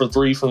shot 1 for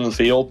 3 from the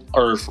field,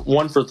 or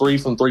 1 for 3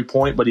 from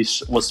 3-point, but he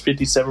was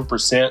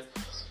 57%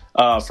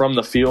 from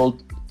the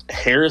field.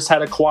 Harris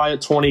had a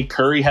quiet 20.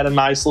 Curry had a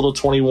nice little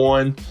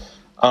 21.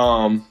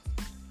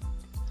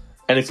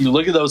 And if you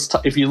look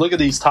at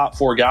these top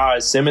 4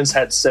 guys, Simmons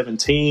had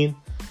 17.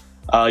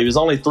 He was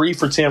only 3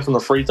 for 10 from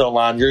the free throw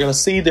line. You're going to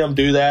see them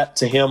do that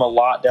to him a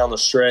lot down the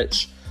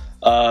stretch.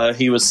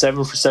 He was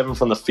 7 for 7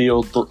 from the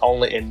field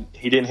and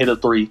he didn't hit a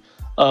 3,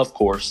 of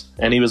course.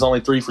 And he was only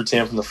 3 for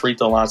 10 from the free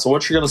throw line. So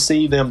what you're going to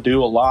see them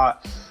do a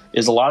lot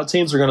is a lot of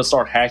teams are going to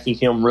start hacking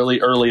him really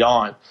early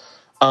on.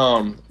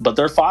 But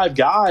their 5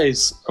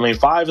 guys,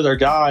 5 of their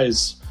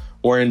guys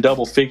were in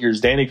double figures.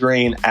 Danny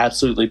Green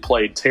absolutely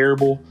played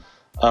terrible.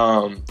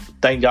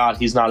 Thank God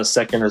he's not a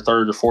second or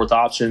third or fourth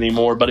option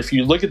anymore. But if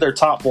you look at their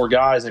top 4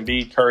 guys,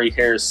 Embiid, Curry,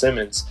 Harris,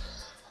 Simmons,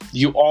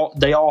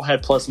 they all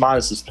had plus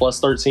minuses, plus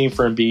 13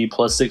 for Embiid,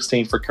 plus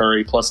 16 for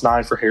Curry, plus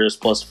 9 for Harris,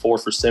 plus 4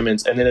 for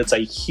Simmons. And then it's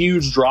a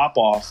huge drop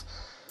off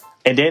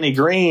And Danny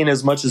Green,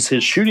 as much as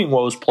his shooting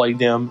woes plagued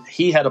him,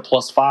 he had a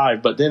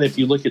 +5. But then if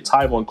you look at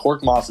Tybal and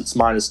Korkmaz, it's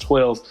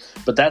 -12.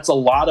 But that's a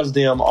lot of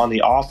them on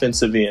the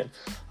offensive end.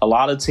 A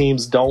lot of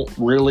teams don't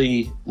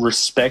really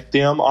respect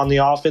them on the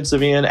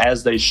offensive end,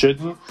 as they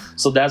shouldn't.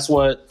 So that's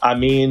what I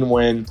mean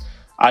when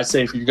I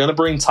say if you're going to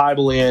bring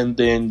Tybal in,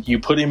 then you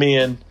put him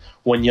in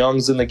when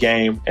Young's in the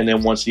game. And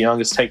then once Young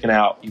is taken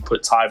out, you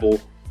put Tybal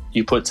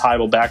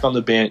back on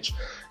the bench.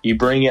 You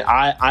bring it.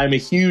 I'm a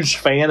huge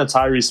fan of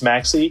Tyrese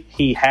Maxey.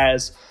 He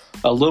has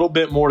a little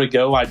bit more to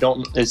go.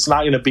 It's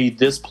not going to be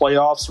this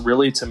playoffs,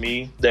 really, to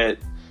me, that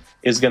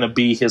is going to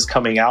be his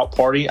coming out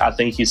party. I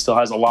think he still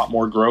has a lot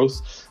more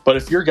growth. But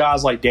if you're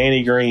guys like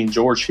Danny Green,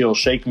 George Hill,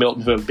 Shake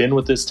Milton, who have been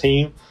with this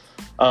team,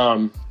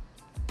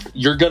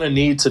 you're going to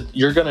need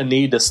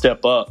to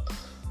step up.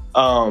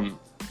 And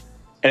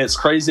it's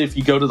crazy if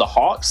you go to the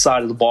Hawks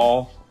side of the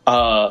ball.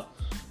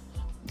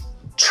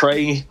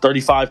 Trey,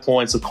 35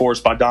 points, of course.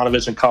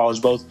 Bogdanovich and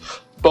College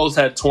both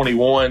had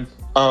 21.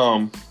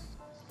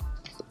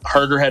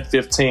 Herder had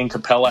 15.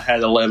 Capella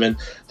had 11.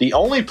 The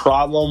only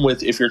problem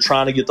with if you're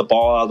trying to get the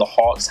ball out of the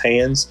Hawks'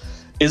 hands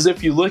is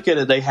if you look at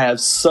it, they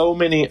have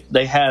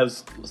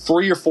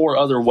 3 or 4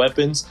 other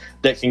weapons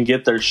that can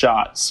get their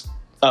shots.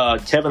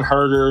 Kevin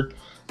Herder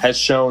has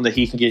shown that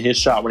he can get his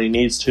shot when he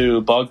needs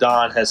to.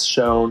 Bogdan has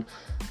shown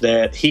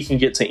that he can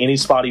get to any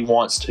spot he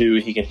wants to.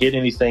 He can hit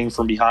anything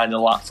from behind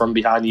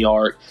the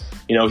arc.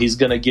 You know, he's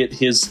gonna get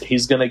his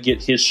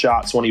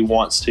shots when he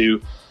wants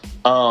to.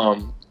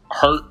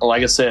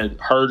 Like I said,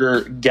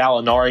 Herder,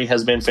 Gallinari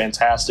has been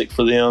fantastic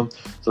for them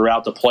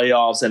throughout the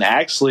playoffs. And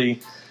actually,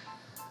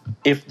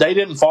 if they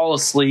didn't fall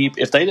asleep,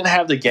 if they didn't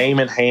have the game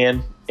in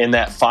hand in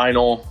that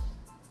final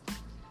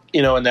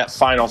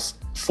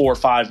 4 or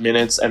 5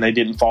 minutes, and they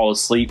didn't fall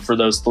asleep for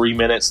those 3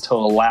 minutes to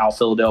allow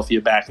Philadelphia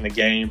back in the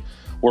game,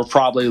 we're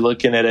probably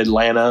looking at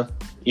Atlanta,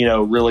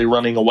 really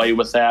running away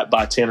with that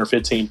by 10 or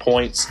 15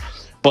 points.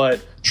 But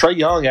Trae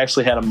Young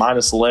actually had a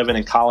 -11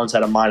 and Collins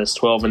had a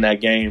 -12 in that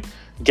game.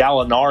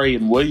 Gallinari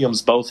and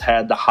Williams both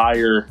had the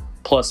higher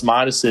plus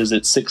minuses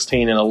at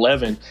 16 and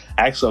 11.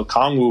 Actually,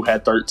 Okongwu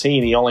had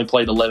 13. He only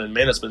played 11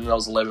 minutes, but in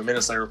those 11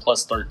 minutes, they were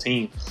plus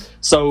 13.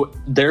 So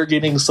they're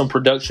getting some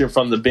production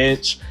from the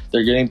bench.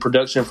 They're getting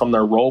production from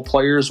their role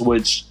players,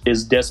 which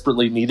is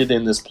desperately needed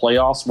in this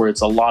playoffs where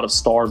it's a lot of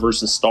star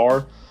versus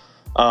star.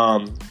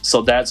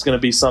 So that's going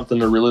to be something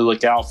to really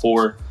look out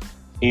for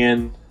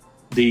in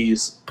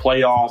these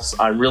playoffs.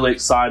 I'm really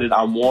excited.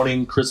 I'm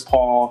wanting Chris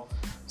Paul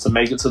to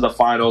make it to the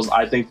finals.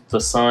 I think the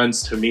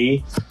Suns, to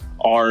me,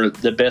 are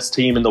the best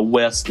team in the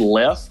West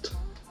left.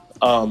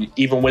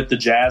 Even with the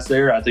Jazz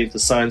there, I think the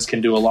Suns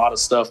can do a lot of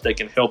stuff that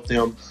can help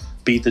them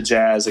beat the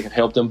Jazz. They can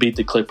help them beat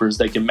the Clippers.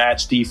 They can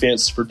match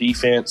defense for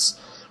defense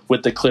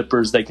with the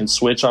Clippers. They can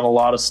switch on a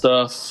lot of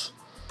stuff,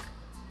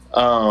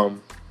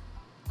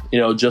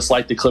 just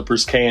like the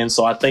Clippers can.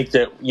 So I think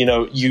that,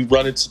 you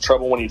run into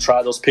trouble when you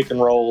try those pick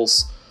and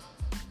rolls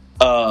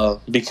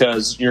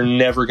because you're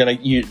never going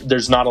to –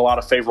 there's not a lot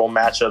of favorable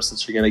matchups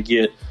that you're going to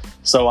get.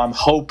 So I'm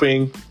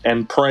hoping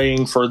and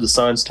praying for the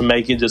Suns to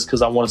make it just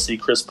because I want to see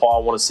Chris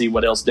Paul. I want to see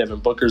what else Devin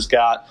Booker's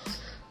got.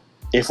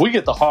 If we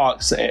get the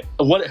Hawks,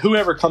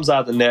 whoever comes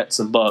out of the Nets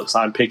and Bucks,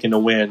 I'm picking to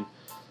win.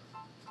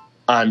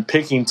 I'm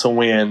picking to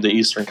win the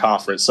Eastern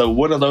Conference. So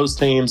one of those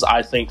teams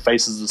I think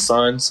faces the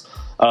Suns.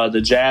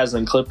 The Jazz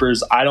and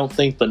Clippers, I don't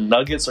think the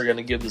Nuggets are going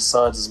to give the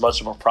Suns as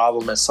much of a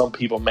problem as some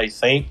people may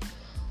think.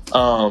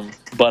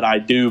 But I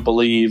do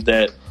believe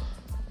that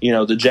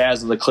the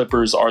Jazz and the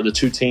Clippers are the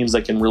two teams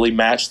that can really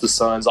match the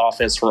Suns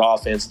offense for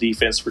offense,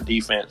 defense for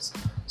defense.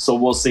 So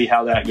we'll see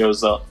how that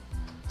goes up.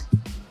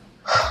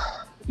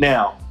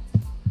 Now,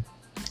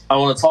 I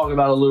want to talk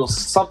about a little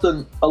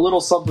something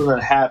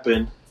that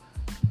happened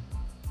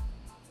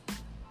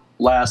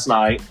last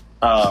night.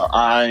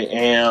 I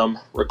am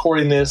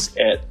recording this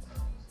at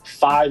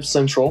 5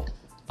 Central.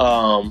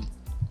 I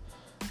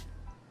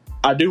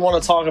do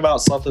want to talk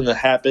about something that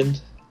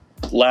happened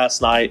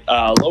last night.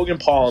 Logan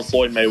Paul and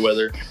Floyd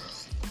Mayweather.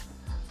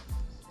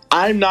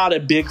 I'm not a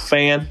big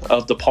fan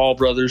of the Paul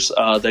brothers.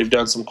 They've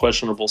done some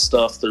questionable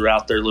stuff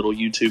throughout their little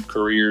YouTube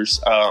careers.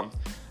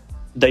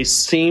 They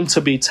seem to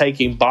be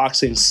taking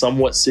boxing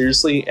somewhat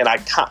seriously, and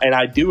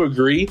I do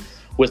agree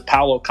with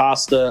Paulo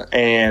Costa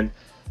and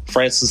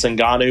Francis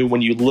Ngannou.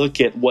 When you look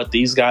at what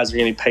these guys are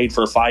getting paid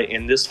for a fight,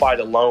 in this fight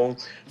alone,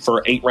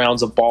 for 8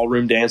 rounds of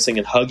ballroom dancing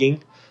and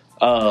hugging,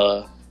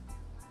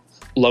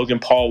 Logan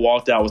Paul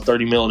walked out with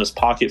 $30 million in his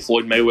pocket.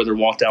 Floyd Mayweather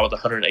walked out with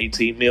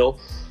 $118 million.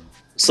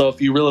 So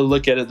if you really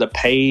look at it, the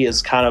pay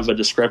is kind of a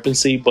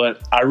discrepancy.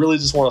 But I really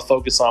just want to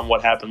focus on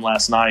what happened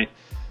last night.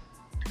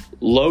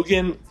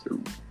 Mayweather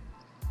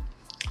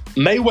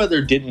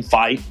didn't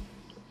fight.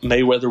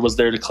 Mayweather was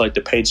there to collect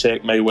a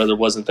paycheck. Mayweather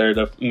wasn't there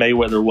to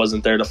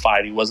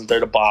fight. He wasn't there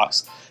to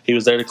box. He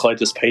was there to collect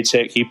his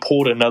paycheck. He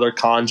pulled another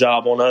con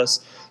job on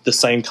us, the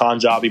same con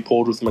job he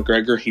pulled with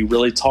McGregor. He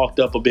really talked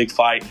up a big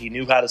fight. He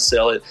knew how to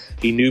sell it.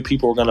 He knew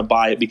people were going to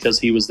buy it because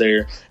he was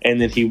there. And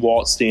then he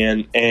waltzed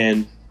in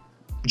and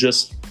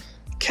just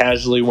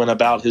casually went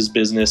about his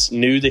business,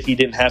 knew that he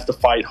didn't have to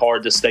fight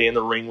hard to stay in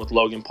the ring with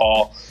Logan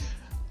Paul.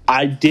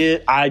 I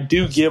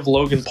do give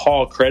Logan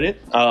Paul credit.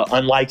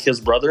 Unlike his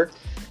brother,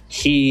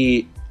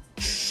 he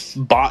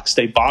boxed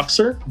a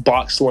boxer,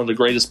 boxed one of the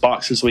greatest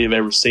boxers we have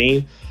ever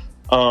seen.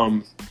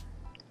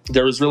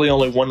 There was really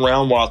only one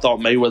round where I thought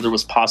Mayweather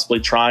was possibly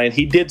trying.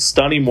 He did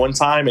stun him one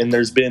time, and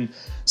there's been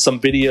some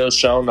videos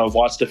shown. I've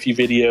watched a few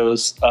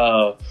videos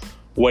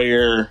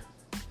where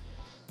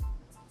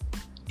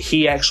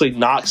he actually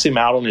knocks him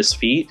out on his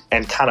feet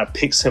and kind of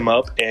picks him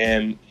up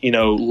and,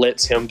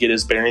 lets him get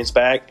his bearings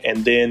back.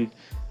 And then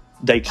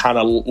they kind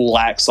of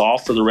lax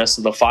off for the rest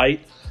of the fight.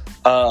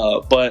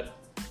 But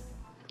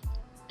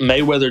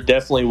Mayweather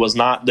definitely was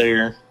not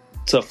there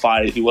to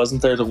fight. He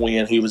wasn't there to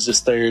win. He was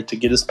just there to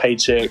get his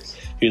paycheck.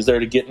 He was there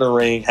to get in the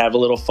ring, have a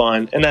little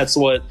fun. And that's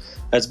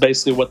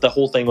basically what the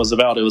whole thing was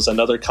about. It was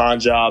another con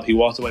job. He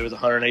walked away with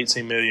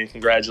 $118 million.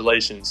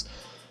 Congratulations.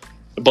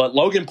 But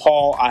Logan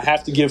Paul, I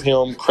have to give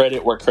him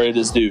credit where credit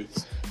is due.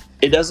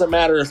 It doesn't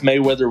matter if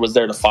Mayweather was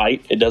there to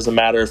fight. It doesn't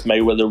matter if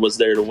Mayweather was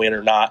there to win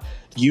or not.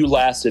 You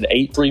lasted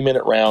 8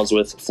 3-minute rounds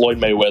with Floyd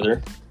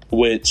Mayweather,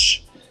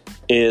 which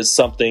is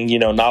something,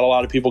 not a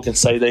lot of people can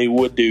say they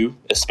would do,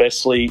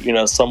 especially,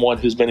 someone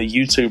who's been a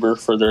YouTuber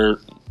for their,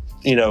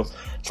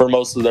 for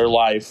most of their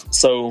life.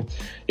 So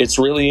it's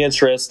really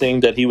interesting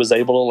that he was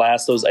able to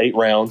last those 8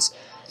 rounds.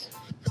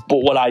 But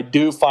what I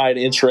do find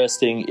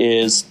interesting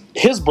is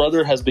his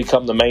brother has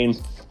become the main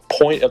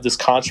point of this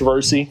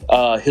controversy.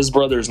 His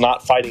brother is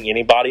not fighting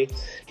anybody.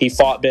 He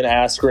fought Ben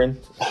Askren,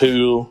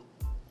 who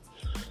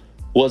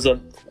was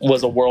a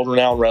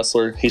world-renowned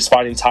wrestler. He's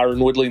fighting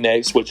Tyron Woodley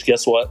next, which,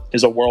 guess what,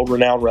 is a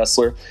world-renowned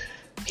wrestler.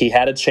 He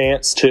had a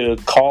chance to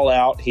call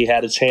out. He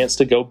had a chance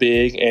to go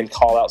big and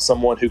call out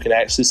someone who can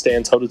actually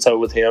stand toe-to-toe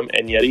with him,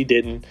 and yet he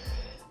didn't.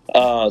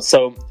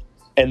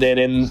 And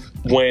then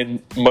when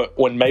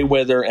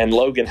Mayweather and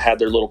Logan had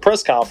their little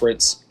press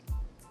conference,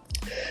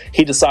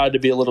 he decided to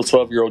be a little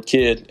 12-year-old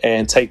kid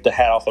and take the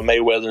hat off of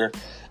Mayweather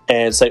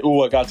and say,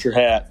 "Ooh, I got your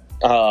hat."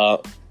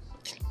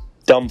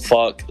 Dumb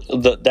fuck.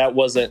 That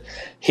wasn't.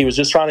 He was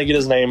just trying to get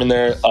his name in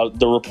there.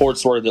 The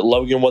reports were that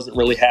Logan wasn't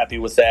really happy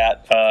with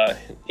that.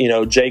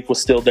 Jake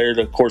was still there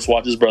to, of course,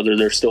 watch his brother.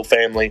 They're still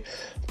family.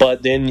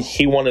 But then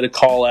he wanted to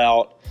call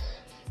out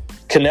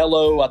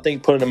Canelo. I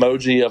think put an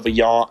emoji of a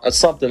yawn,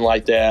 something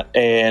like that.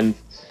 And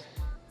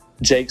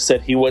Jake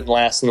said he wouldn't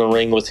last in the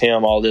ring with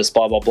him. All this,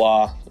 blah blah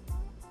blah.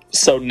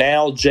 So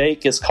now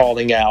Jake is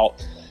calling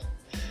out.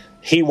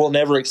 He will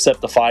never accept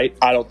the fight.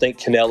 I don't think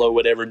Canelo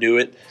would ever do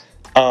it.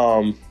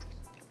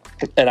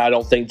 And I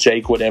don't think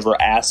Jake would ever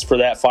ask for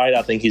that fight.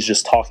 I think he's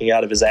just talking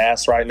out of his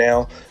ass right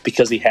now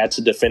because he had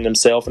to defend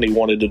himself and he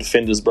wanted to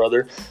defend his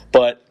brother.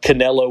 But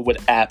Canelo would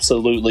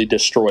absolutely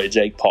destroy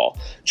Jake Paul.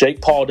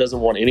 Jake Paul doesn't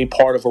want any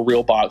part of a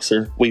real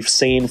boxer. We've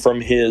seen from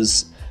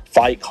his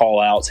fight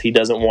call-outs, he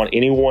doesn't want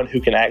anyone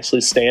who can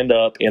actually stand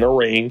up in a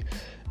ring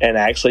and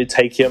actually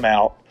take him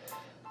out.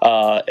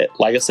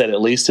 Like I said,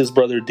 at least his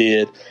brother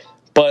did.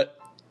 But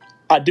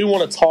I do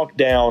want to talk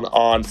down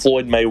on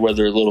Floyd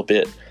Mayweather a little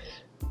bit.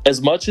 As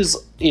much as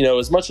we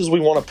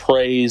want to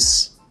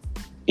praise,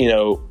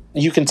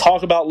 you can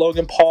talk about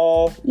Logan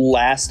Paul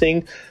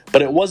lasting,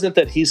 but it wasn't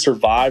that he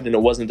survived and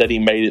it wasn't that he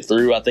made it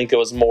through. I think it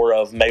was more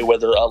of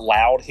Mayweather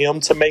allowed him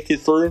to make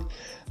it through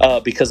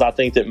because I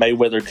think that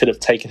Mayweather could have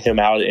taken him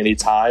out at any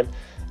time.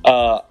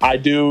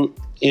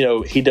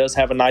 He does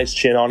have a nice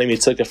chin on him. He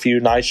took a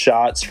few nice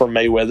shots from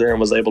Mayweather and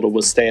was able to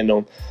withstand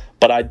them,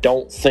 but I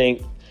don't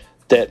think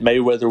that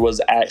Mayweather was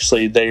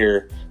actually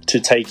there to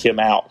take him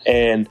out.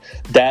 And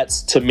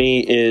that's, to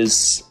me,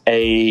 is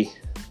a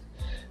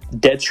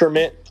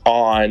detriment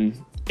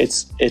on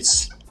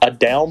it's a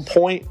down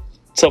point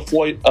to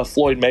Floyd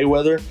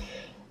Mayweather.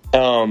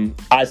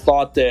 I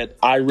thought that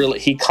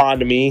he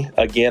conned me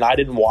again. I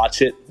didn't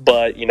watch it,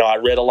 but I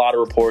read a lot of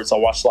reports. I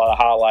watched a lot of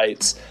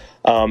highlights.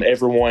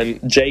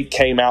 Jake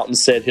came out and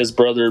said his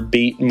brother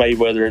beat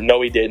Mayweather.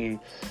 No, he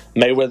didn't.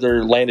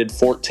 Mayweather landed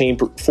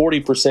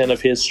 40%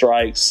 of his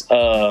strikes,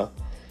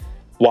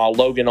 while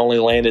Logan only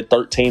landed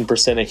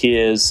 13% of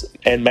his.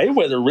 And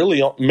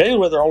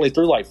Mayweather only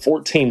threw like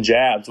 14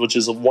 jabs, which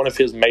is one of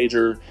his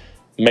major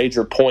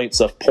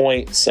points of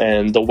points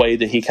and the way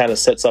that he kind of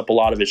sets up a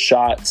lot of his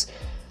shots.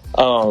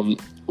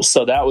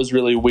 So that was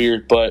really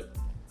weird. But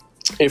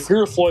if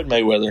you're Floyd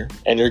Mayweather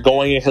and you're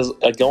going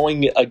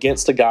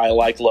against a guy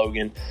like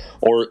Logan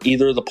or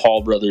either of the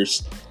Paul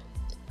brothers,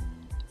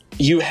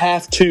 you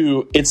have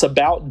to. It's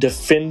about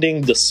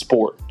defending the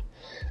sport.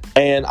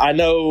 And I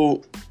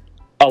know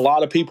a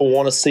lot of people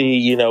want to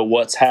see,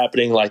 what's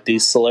happening, like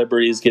these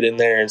celebrities get in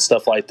there and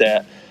stuff like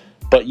that.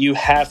 But you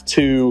have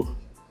to,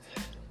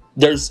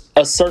 there's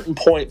a certain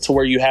point to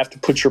where you have to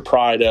put your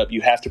pride up.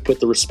 You have to put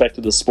the respect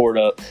of the sport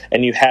up,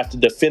 and you have to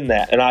defend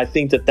that. And I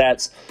think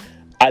that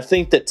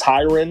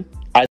Tyron,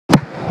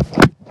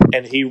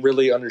 and he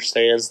really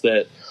understands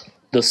that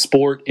the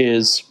sport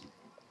is,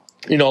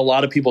 a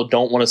lot of people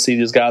don't want to see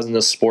these guys in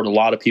this sport. A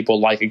lot of people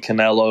like a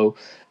Canelo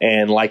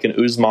and like an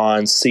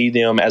Usman see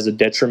them as a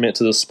detriment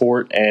to the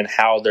sport and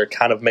how they're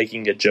kind of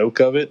making a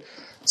joke of it.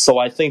 So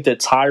I think that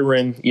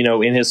Tyron,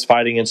 in his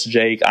fight against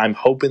Jake, I'm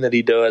hoping that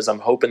he does. I'm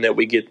hoping that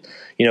we get,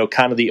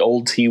 kind of the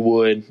old T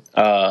Wood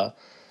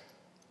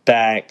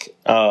back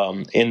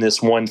in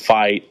this one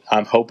fight.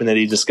 I'm hoping that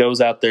he just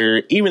goes out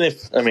there, even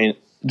if,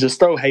 just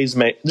throw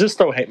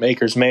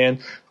haymakers, man.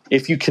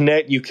 If you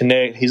connect, you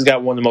connect. He's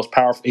got one of the most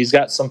powerful. He's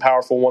got some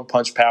powerful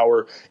one-punch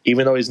power.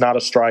 Even though he's not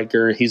a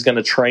striker, he's going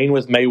to train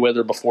with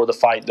Mayweather before the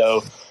fight,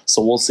 though.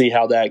 So we'll see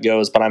how that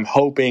goes. But I'm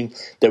hoping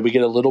that we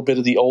get a little bit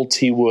of the old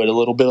T Wood, a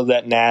little bit of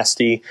that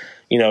nasty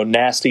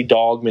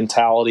dog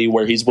mentality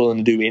where he's willing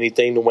to do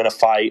anything to win a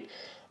fight.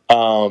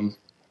 And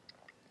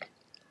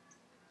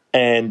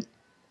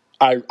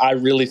I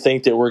really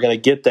think that we're going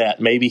to get that.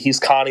 Maybe he's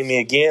conning me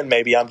again.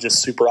 Maybe I'm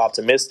just super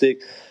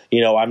optimistic.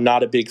 I'm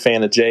not a big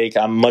fan of Jake.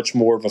 I'm much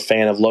more of a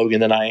fan of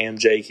Logan than I am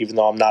Jake, even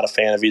though I'm not a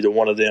fan of either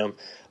one of them.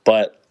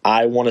 But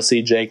I want to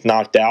see Jake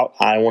knocked out.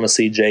 I want to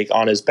see Jake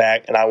on his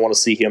back, and I want to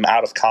see him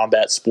out of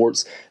combat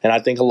sports. And I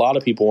think a lot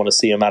of people want to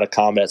see him out of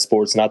combat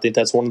sports. And I think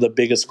that's one of the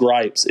biggest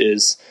gripes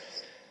is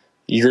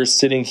you're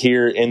sitting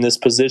here in this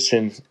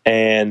position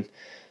and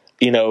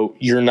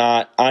you're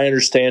not, I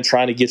understand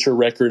trying to get your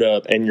record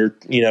up and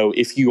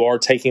if you are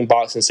taking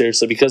boxing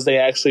seriously, because they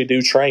actually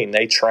do train.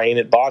 They train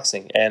at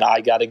boxing, and I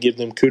got to give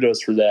them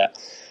kudos for that.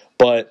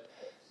 But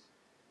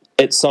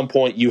at some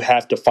point you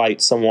have to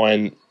fight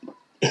someone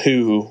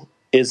who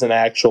is an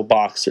actual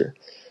boxer.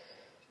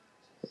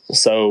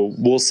 So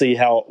we'll see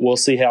how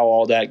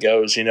all that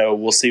goes.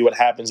 We'll see what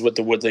happens with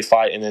the Woodley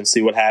fight and then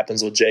see what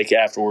happens with Jake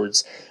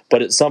afterwards.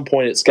 But at some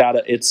point it's got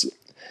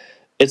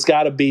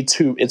to be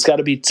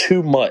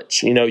too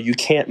much. You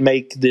can't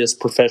make this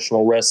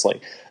professional wrestling.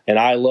 And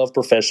I love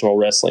professional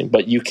wrestling,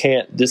 but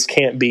this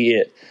can't be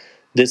it.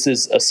 This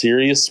is a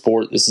serious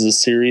sport. This is a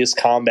serious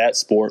combat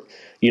sport.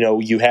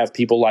 You have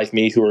people like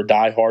me who are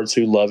diehards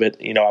who love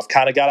it. I've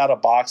kind of got out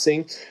of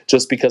boxing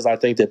just because I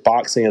think that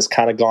boxing has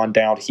kind of gone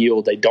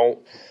downhill. They don't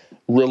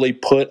really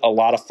put a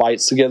lot of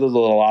fights together that a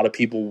lot of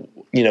people,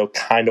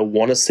 kind of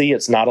want to see.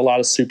 It's not a lot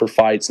of super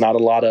fights, not a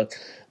lot of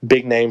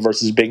big name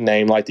versus big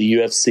name like the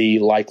UFC,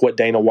 like what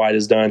Dana White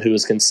has done, who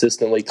has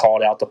consistently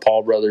called out the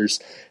Paul brothers,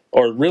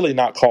 or really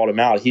not called them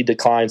out. He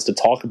declines to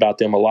talk about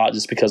them a lot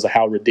just because of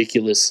how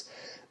ridiculous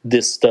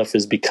this stuff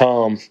has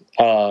become.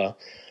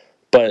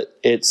 But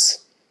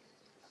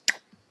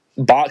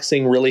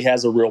boxing really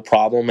has a real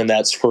problem, and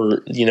that's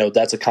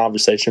a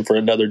conversation for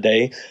another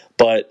day.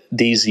 But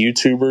these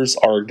YouTubers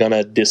are going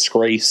to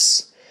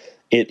disgrace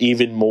it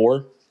even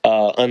more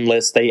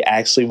unless they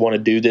actually want to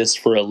do this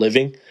for a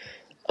living.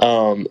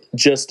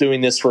 Just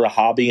doing this for a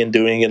hobby and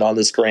doing it on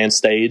this grand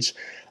stage,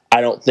 I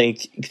don't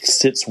think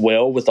sits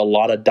well with a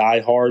lot of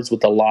diehards,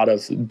 with a lot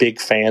of big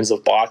fans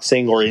of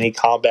boxing or any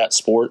combat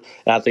sport.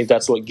 And I think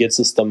that's what gets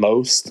us the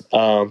most.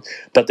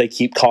 But they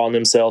keep calling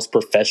themselves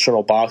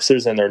professional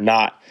boxers, and they're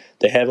not.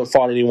 They haven't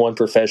fought anyone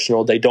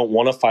professional. They don't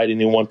want to fight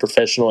anyone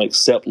professional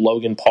except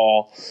Logan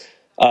Paul,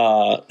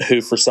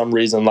 who for some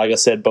reason, like I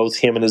said, both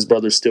him and his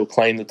brother still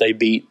claim that they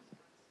beat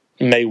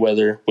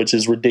Mayweather, which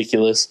is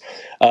ridiculous.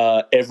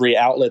 Every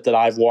outlet that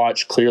I've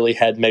watched clearly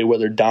had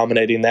Mayweather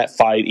dominating that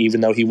fight, even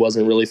though he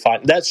wasn't really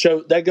fighting.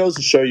 That goes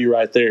to show you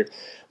right there.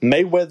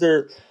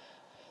 Mayweather,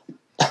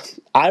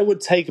 I would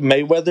take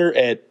Mayweather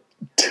at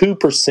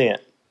 2%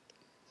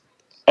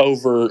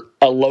 over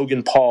a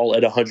Logan Paul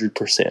at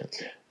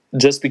 100%.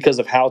 Just because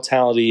of how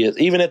talented he is,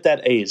 even at that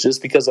age, just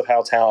because of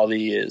how talented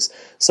he is.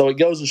 So it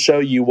goes to show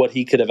you what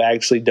he could have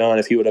actually done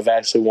if he would have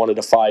actually wanted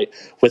to fight,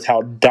 with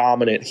how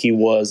dominant he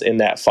was in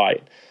that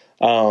fight.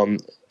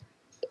 Most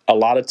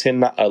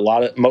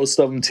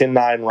of them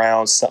 10-9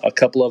 rounds, a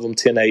couple of them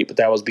 10-8, but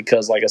that was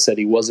because, like I said,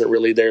 he wasn't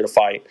really there to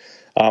fight.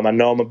 I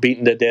know I'm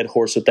beating the dead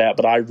horse with that,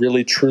 but I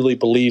really, truly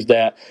believe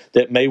that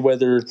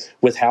Mayweather,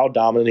 with how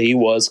dominant he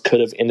was, could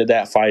have ended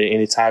that fight at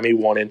any time he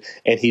wanted,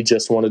 and he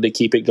just wanted to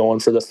keep it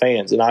going for the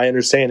fans. And I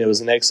understand it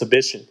was an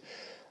exhibition.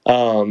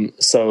 But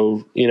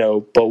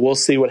we'll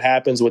see what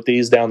happens with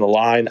these down the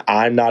line.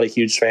 I'm not a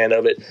huge fan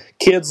of it.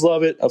 Kids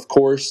love it, of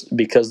course,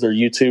 because they're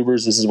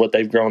YouTubers. This is what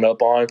they've grown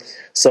up on.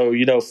 So,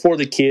 for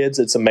the kids,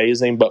 it's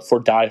amazing, but for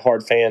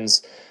diehard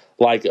fans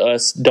like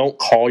us, don't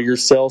call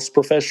yourselves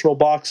professional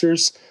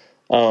boxers.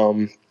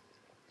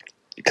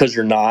 Because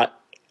you're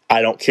not.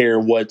 I don't care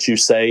what you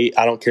say.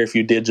 I don't care if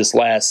you did just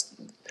last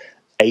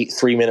 8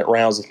 3-minute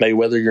rounds with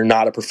Mayweather. You're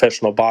not a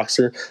professional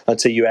boxer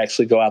until you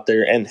actually go out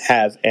there and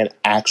have an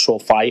actual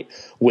fight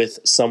with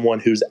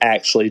someone who's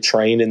actually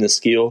trained in the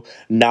skill,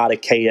 not a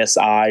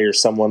KSI or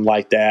someone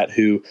like that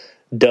who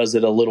does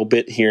it a little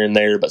bit here and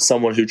there, but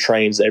someone who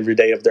trains every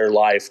day of their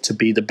life to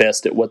be the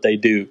best at what they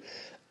do.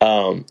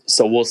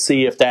 So we'll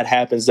see if that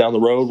happens down the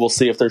road. We'll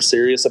see if they're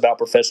serious about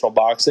professional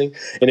boxing.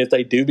 And if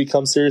they do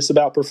become serious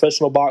about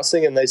professional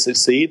boxing and they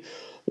succeed,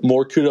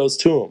 more kudos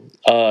to them.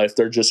 If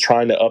they're just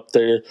trying to up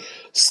their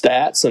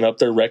stats and up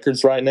their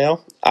records right now,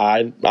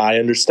 I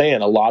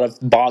understand. A lot of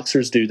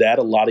boxers do that.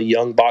 A lot of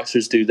young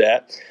boxers do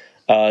that.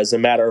 As a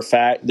matter of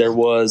fact, there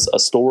was a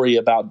story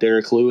about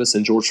Derek Lewis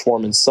and George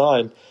Foreman's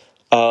son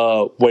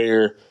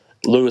where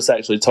Lewis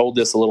actually told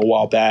this a little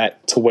while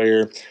back, to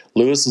where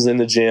Lewis was in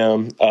the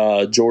gym.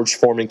 George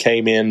Foreman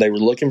came in. They were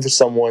looking for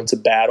someone to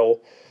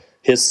battle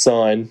his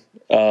son,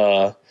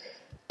 to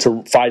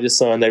fight his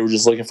son. They were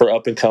just looking for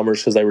up-and-comers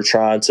because they were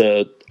trying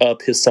to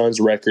up his son's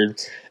record.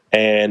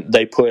 And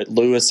they put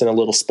Lewis in a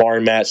little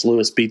sparring match.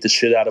 Lewis beat the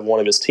shit out of one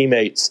of his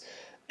teammates.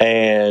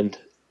 And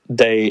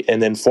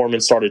then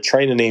Foreman started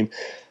training him.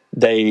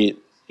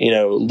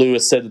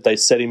 Lewis said that they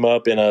set him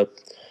up in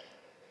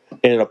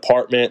an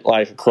apartment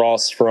like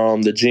across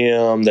from the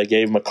gym. They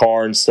gave him a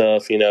car and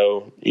stuff,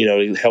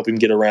 to help him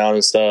get around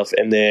and stuff.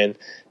 And then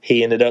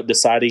he ended up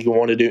deciding he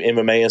wanted to do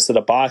MMA instead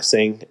of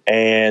boxing,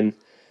 and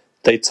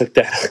they took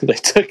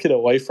it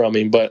away from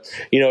him. But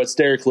it's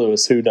Derek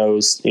Lewis. Who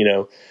knows?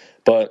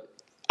 But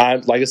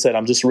like I said,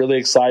 I'm just really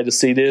excited to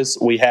see this.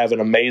 We have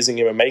an amazing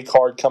MMA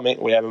card coming.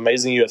 We have an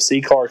amazing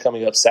UFC card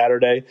coming up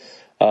Saturday.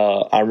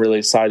 I'm really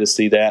excited to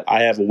see that.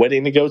 I have a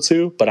wedding to go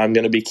to, but I'm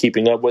going to be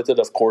keeping up with it.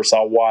 Of course,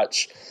 I'll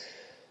watch.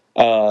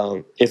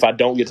 If I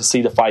don't get to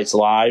see the fights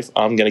live,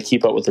 I'm going to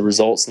keep up with the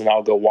results, and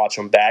I'll go watch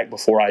them back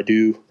before I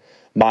do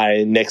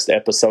my next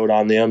episode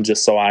on them,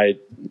 just so I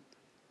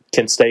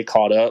can stay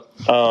caught up.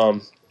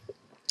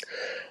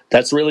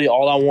 That's really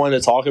all I wanted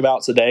to talk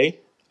about today.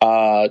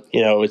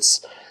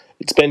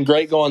 It's been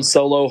great going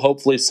solo.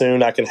 Hopefully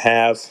soon I can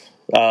have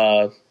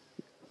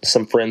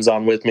some friends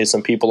on with me,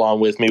 some people on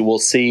with me. We'll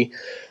see.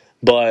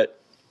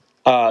 But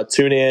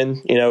tune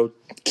in,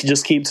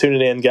 just keep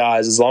tuning in,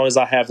 guys. As long as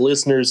I have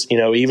listeners,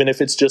 even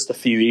if it's just a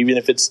few, even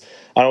if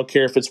I don't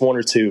care if it's one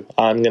or two,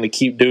 I'm going to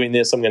keep doing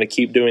this. I'm going to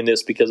keep doing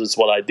this because it's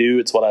what I do.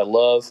 It's what I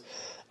love.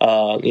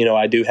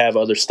 I do have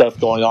other stuff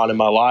going on in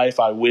my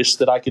life. I wish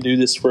that I could do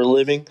this for a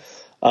living.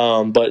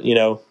 But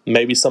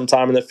maybe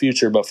sometime in the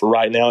future, but for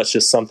right now, it's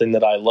just something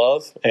that I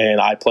love, and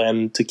I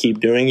plan to keep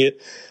doing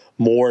it.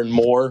 More and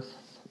more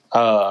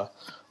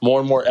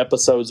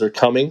episodes are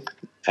coming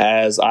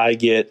as I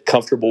get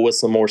comfortable with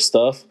some more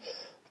stuff.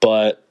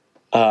 But,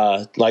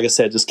 like I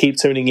said, just keep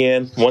tuning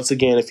in. Once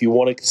again, if you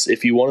want to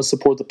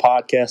support the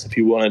podcast, if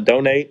you want to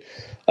donate,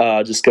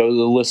 just go to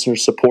the listener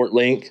support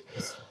link,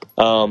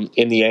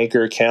 in the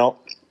Anchor account,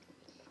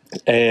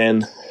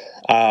 and,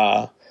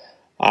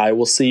 I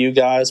will see you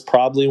guys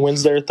probably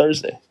Wednesday or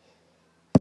Thursday.